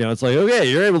 it's like, okay,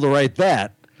 you're able to write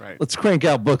that. Right. Let's crank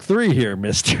out book 3 here,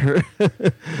 mister.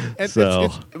 It's,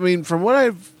 from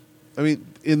what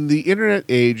in the internet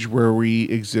age where we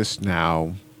exist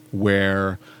now,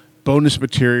 where bonus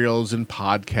materials and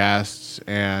podcasts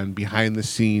and behind the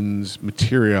scenes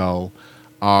material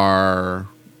are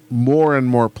more and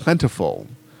more plentiful,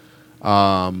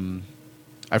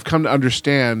 I've come to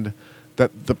understand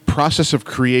that the process of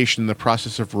creation, the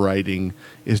process of writing,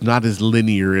 is not as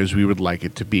linear as we would like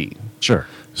it to be. Sure.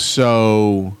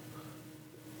 So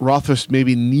Rothfuss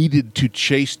maybe needed to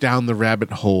chase down the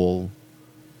rabbit hole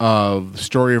of the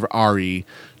story of Ari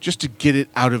just to get it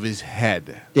out of his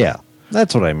head. Yeah,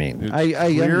 that's what I mean. I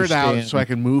clear it out understand. so I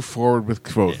can move forward with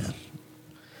both.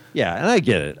 Yeah, and I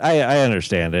get it. I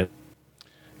understand it.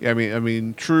 Yeah, I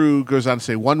mean, True goes on to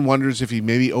say, one wonders if he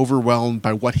may be overwhelmed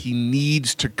by what he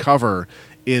needs to cover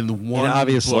in one. And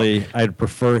obviously, book. I'd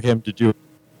prefer him to do.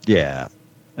 Yeah,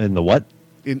 in the what?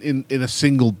 In a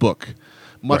single book,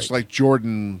 much like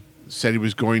Jordan said he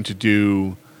was going to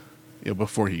do,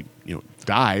 before he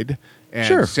died,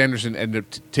 and Sanderson ended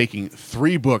up taking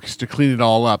 3 books to clean it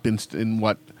all up in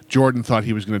what Jordan thought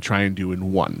he was going to try and do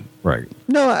in one. Right.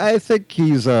 No, I think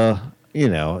he's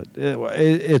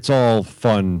it's all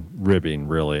fun ribbing,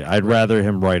 really. I'd rather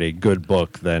him write a good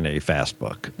book than a fast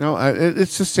book. No,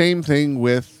 it's the same thing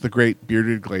with The Great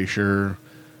Bearded Glacier.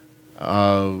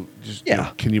 Can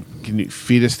you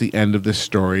feed us the end of this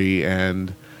story?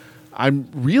 And I'm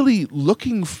really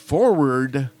looking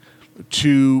forward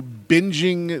to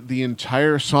binging the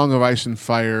entire Song of Ice and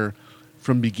Fire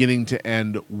from beginning to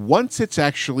end once it's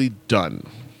actually done.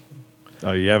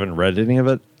 Oh, you haven't read any of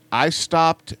it? I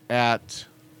stopped at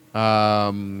what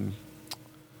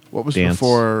was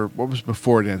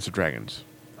before Dance of Dragons?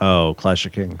 Oh, Clash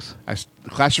of Kings.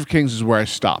 Clash of Kings is where I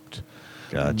stopped.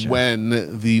 Gotcha.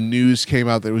 When the news came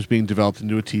out that it was being developed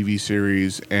into a TV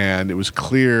series, and it was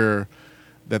clear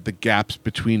that the gaps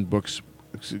between books,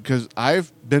 because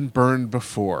I've been burned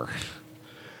before.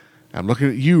 I'm looking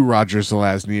at you, Roger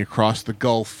Zelazny, across the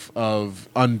gulf of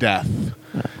undeath,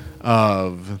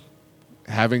 of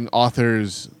having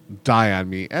authors die on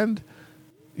me. And,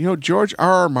 George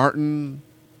R.R. Martin,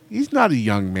 he's not a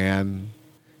young man.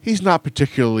 He's not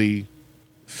particularly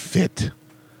fit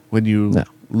when you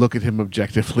look at him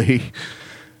objectively.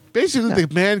 Basically,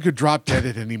 the man could drop dead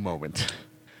at any moment,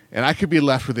 and I could be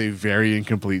left with a very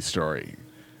incomplete story.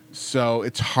 So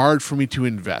it's hard for me to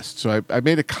invest. So I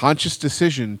made a conscious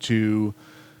decision to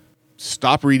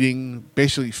stop reading,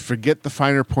 basically forget the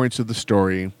finer points of the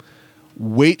story,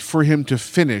 wait for him to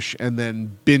finish, and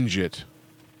then binge it,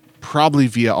 probably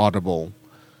via Audible,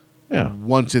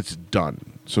 once it's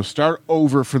done. So start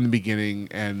over from the beginning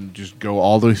and just go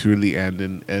all the way through the end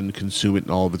and consume it in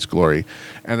all of its glory.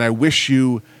 And I wish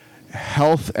you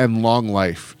health and long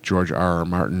life, George R.R.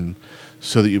 Martin,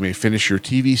 so that you may finish your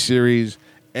TV series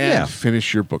and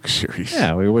finish your book series.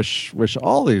 Yeah, we wish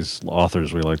all these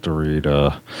authors we like to read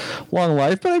long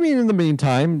life. But I mean, in the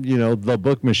meantime, the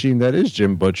book machine that is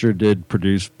Jim Butcher did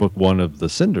produce book 1 of The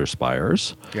Cinder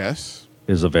Spires. Yes.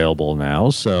 Is available now.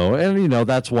 So, and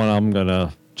that's one I'm going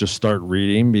to just start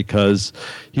reading because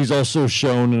he's also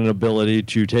shown an ability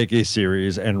to take a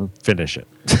series and finish it.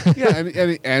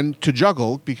 Yeah, and to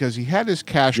juggle, because he had his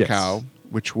cash cow,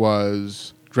 which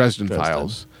was Dresden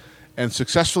Files, and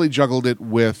successfully juggled it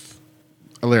with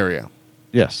Illyria.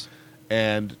 Yes.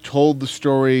 And told the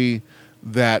story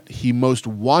that he most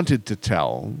wanted to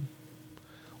tell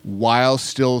while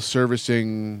still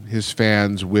servicing his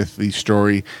fans with the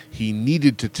story he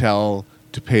needed to tell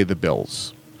to pay the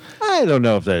bills. I don't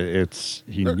know if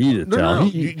he needed to tell. No.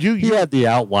 He had the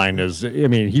outline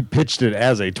he pitched it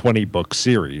as a 20-book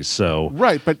series. So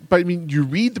right, but I mean, you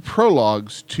read the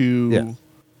prologues to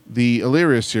the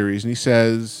Illyria series, and he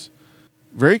says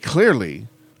very clearly,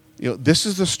 this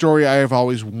is the story I have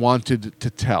always wanted to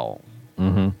tell.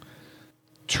 Mm-hmm.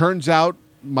 Turns out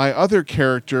my other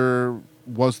character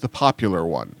was the popular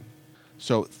one.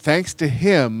 So thanks to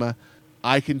him,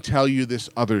 I can tell you this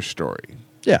other story.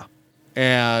 Yeah.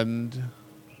 And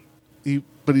he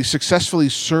successfully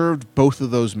served both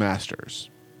of those masters.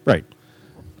 Right.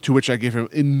 To which I give him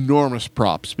enormous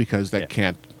props, because that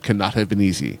cannot have been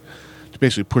easy. To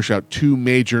basically push out 2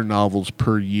 major novels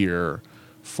per year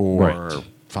for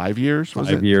 5 years, was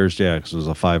it? 5 years, yeah, because it was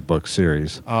a 5-book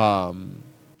series.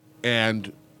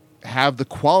 And have the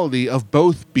quality of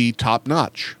both be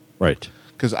top-notch. Right.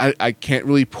 Because I can't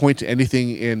really point to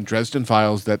anything in Dresden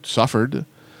Files that suffered.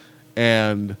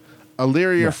 And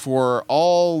Illyria, for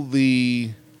all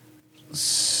the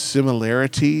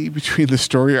similarity between the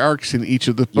story arcs in each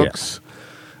of the books,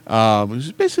 it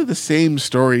was basically the same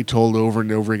story told over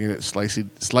and over again at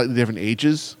slightly different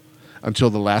ages until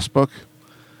the last book.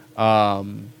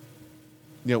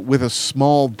 With a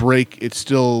small break, it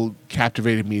still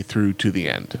captivated me through to the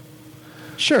end.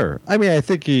 Sure. I mean, I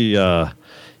think he, but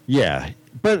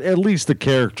at least the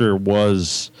character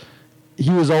he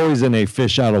was always in a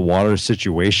fish out of water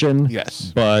situation.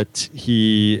 Yes. But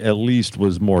he at least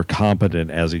was more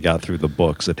competent as he got through the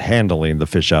books at handling the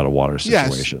fish out of water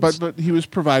situations. Yes, but he was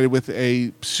provided with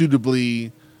a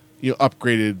suitably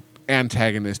upgraded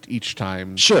antagonist each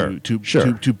time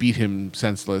to beat him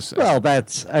senseless. Well,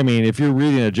 if you're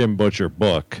reading a Jim Butcher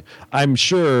book, I'm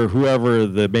sure whoever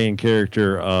the main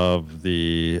character of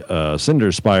the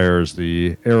Cinder Spires,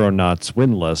 the Aeronauts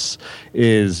Windlass,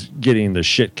 is getting the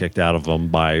shit kicked out of him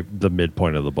by the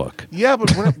midpoint of the book. Yeah,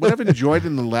 but what I've enjoyed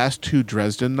in the last 2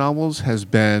 Dresden novels has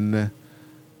been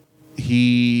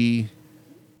he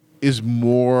has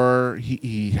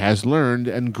learned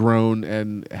and grown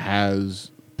and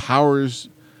has powers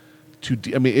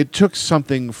it took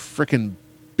something frickin'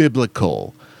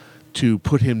 biblical to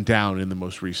put him down in the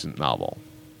most recent novel.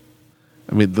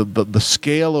 I mean, the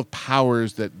scale of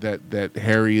powers that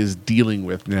Harry is dealing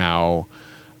with now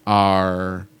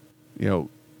are,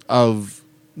 of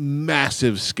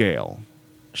massive scale.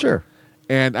 Sure.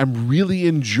 And I'm really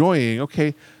enjoying,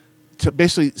 to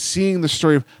basically seeing the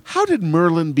story of how did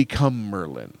Merlin become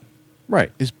Merlin?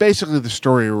 Right. Is basically the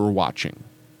story we're watching.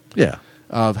 Yeah.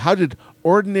 Of how did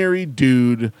ordinary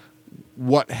dude,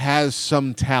 what has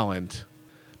some talent,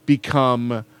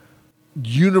 become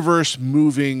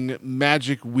universe-moving,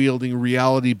 magic-wielding,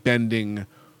 reality-bending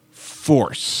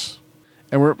force?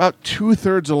 And we're about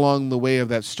 2/3 along the way of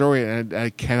that story, and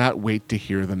I cannot wait to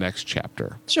hear the next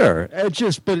chapter. Sure,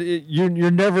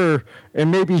 you're never,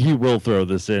 and maybe he will throw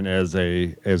this in as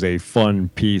a fun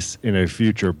piece in a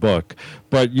future book,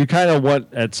 but you kind of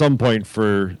want at some point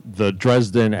for the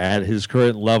Dresden at his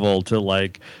current level to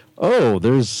oh,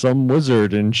 there's some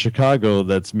wizard in Chicago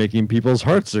that's making people's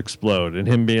hearts explode, and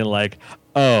him being like,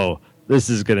 oh, this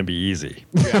is going to be easy.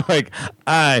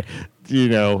 Yeah.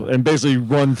 And basically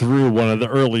run through one of the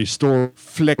early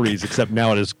stories, except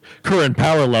now at his current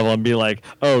power level, and be like,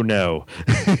 oh no,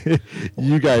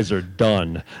 you guys are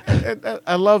done. And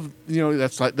I love,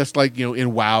 that's like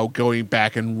in WoW going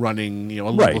back and running, a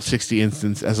level 60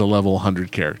 instance as a level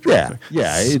 100 character. Yeah,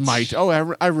 yeah. Smite. Oh,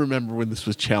 I remember when this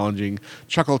was challenging.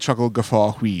 Chuckle, chuckle,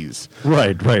 guffaw, wheeze.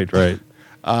 Right.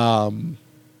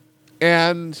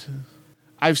 And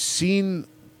I've seen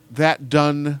that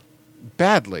done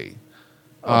badly.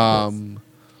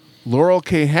 Laurel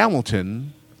K.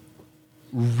 Hamilton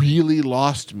really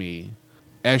lost me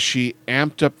as she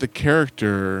amped up the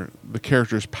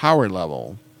character's power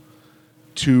level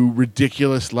to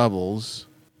ridiculous levels,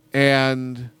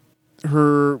 and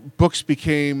her books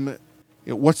became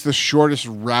what's the shortest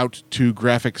route to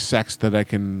graphic sex that I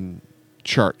can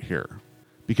chart here?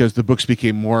 Because the books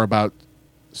became more about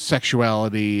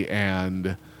sexuality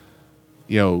and,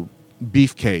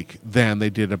 beefcake than they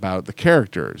did about the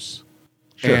characters.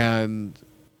 Sure. And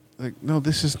no,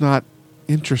 this is not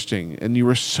interesting. And you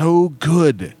were so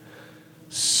good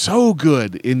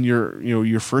in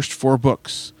your first 4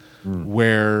 books,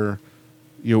 where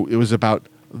it was about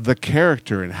the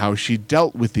character and how she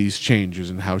dealt with these changes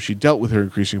and how she dealt with her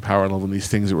increasing power level and these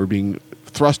things that were being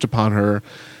thrust upon her.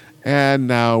 And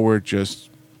now we're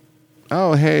just,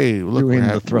 oh hey, look, Doing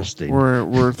the thrusting.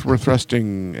 We're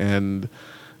thrusting, and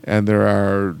there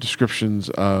are descriptions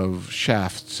of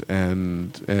shafts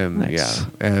and Nice. yeah,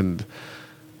 and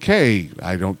okay,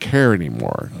 I don't care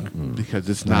anymore because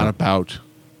it's not about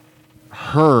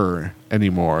her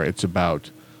anymore. It's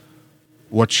about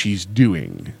what she's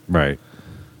doing, Right.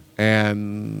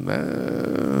 and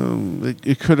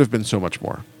it could have been so much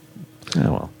more.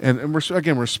 Oh, well. And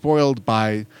we're spoiled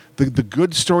by the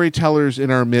good storytellers in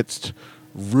our midst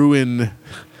ruin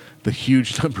the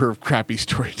huge number of crappy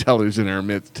storytellers in our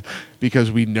midst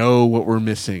because we know what we're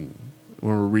missing.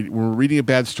 When we're reading a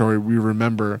bad story, we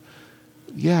remember,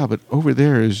 yeah, but over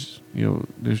there is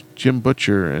there's Jim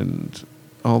Butcher and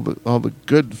all the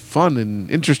good, fun, and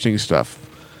interesting stuff,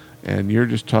 and you're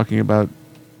just talking about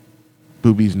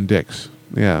boobies and dicks.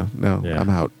 Yeah, no, Yeah. I'm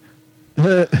out.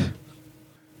 But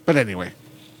anyway,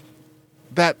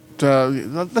 that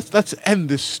let's end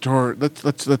this story.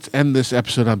 Let's end this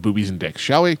episode on boobies and dicks,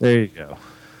 shall we? There you go.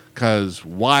 Because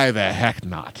why the heck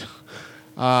not?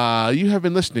 You have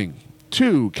been listening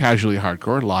to Casually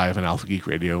Hardcore live on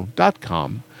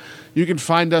alphageekradio.com. You can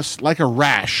find us like a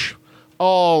rash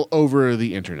all over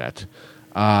the internet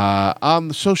on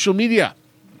the social media.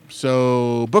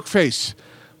 So Bookface,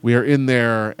 we are in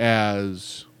there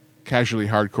as Casually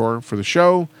Hardcore for the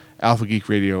show, Alpha Geek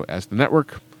Radio as the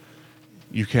network.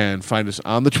 You can find us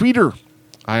on the Twitter.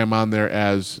 I am on there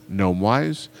as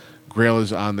Gnomewise. Grail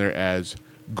is on there as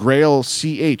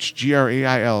GrailCH,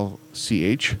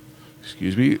 GrailCH.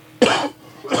 Excuse me.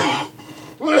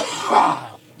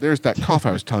 There's that cough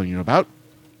I was telling you about.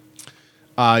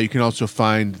 You can also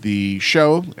find the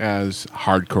show as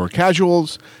Hardcore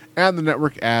Casuals and the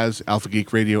network as Alpha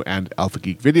Geek Radio and Alpha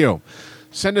Geek Video.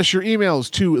 Send us your emails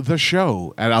to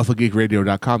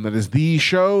theshow@alphageekradio.com. That is the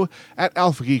show at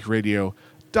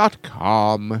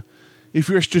alphageekradio.com. If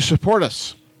you wish to support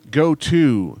us, go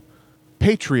to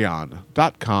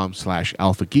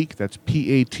patreon.com/alphageek. That's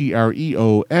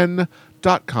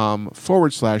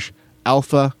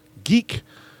patreon.com/alphageek.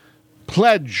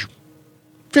 Pledge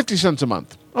 50 cents a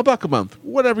month, $1 a month,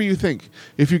 whatever you think.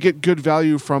 If you get good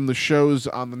value from the shows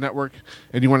on the network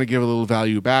and you want to give a little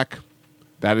value back,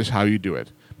 that is how you do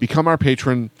it. Become our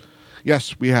patron.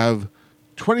 Yes, we have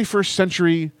 21st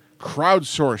century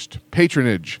crowdsourced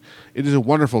patronage. It is a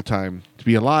wonderful time to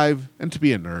be alive and to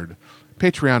be a nerd.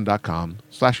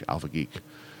 Patreon.com/alphageek.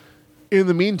 In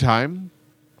the meantime,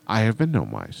 I have been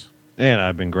Gnomewise. And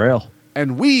I've been Grail.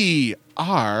 And we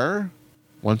are,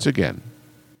 once again,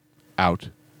 out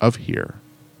of here.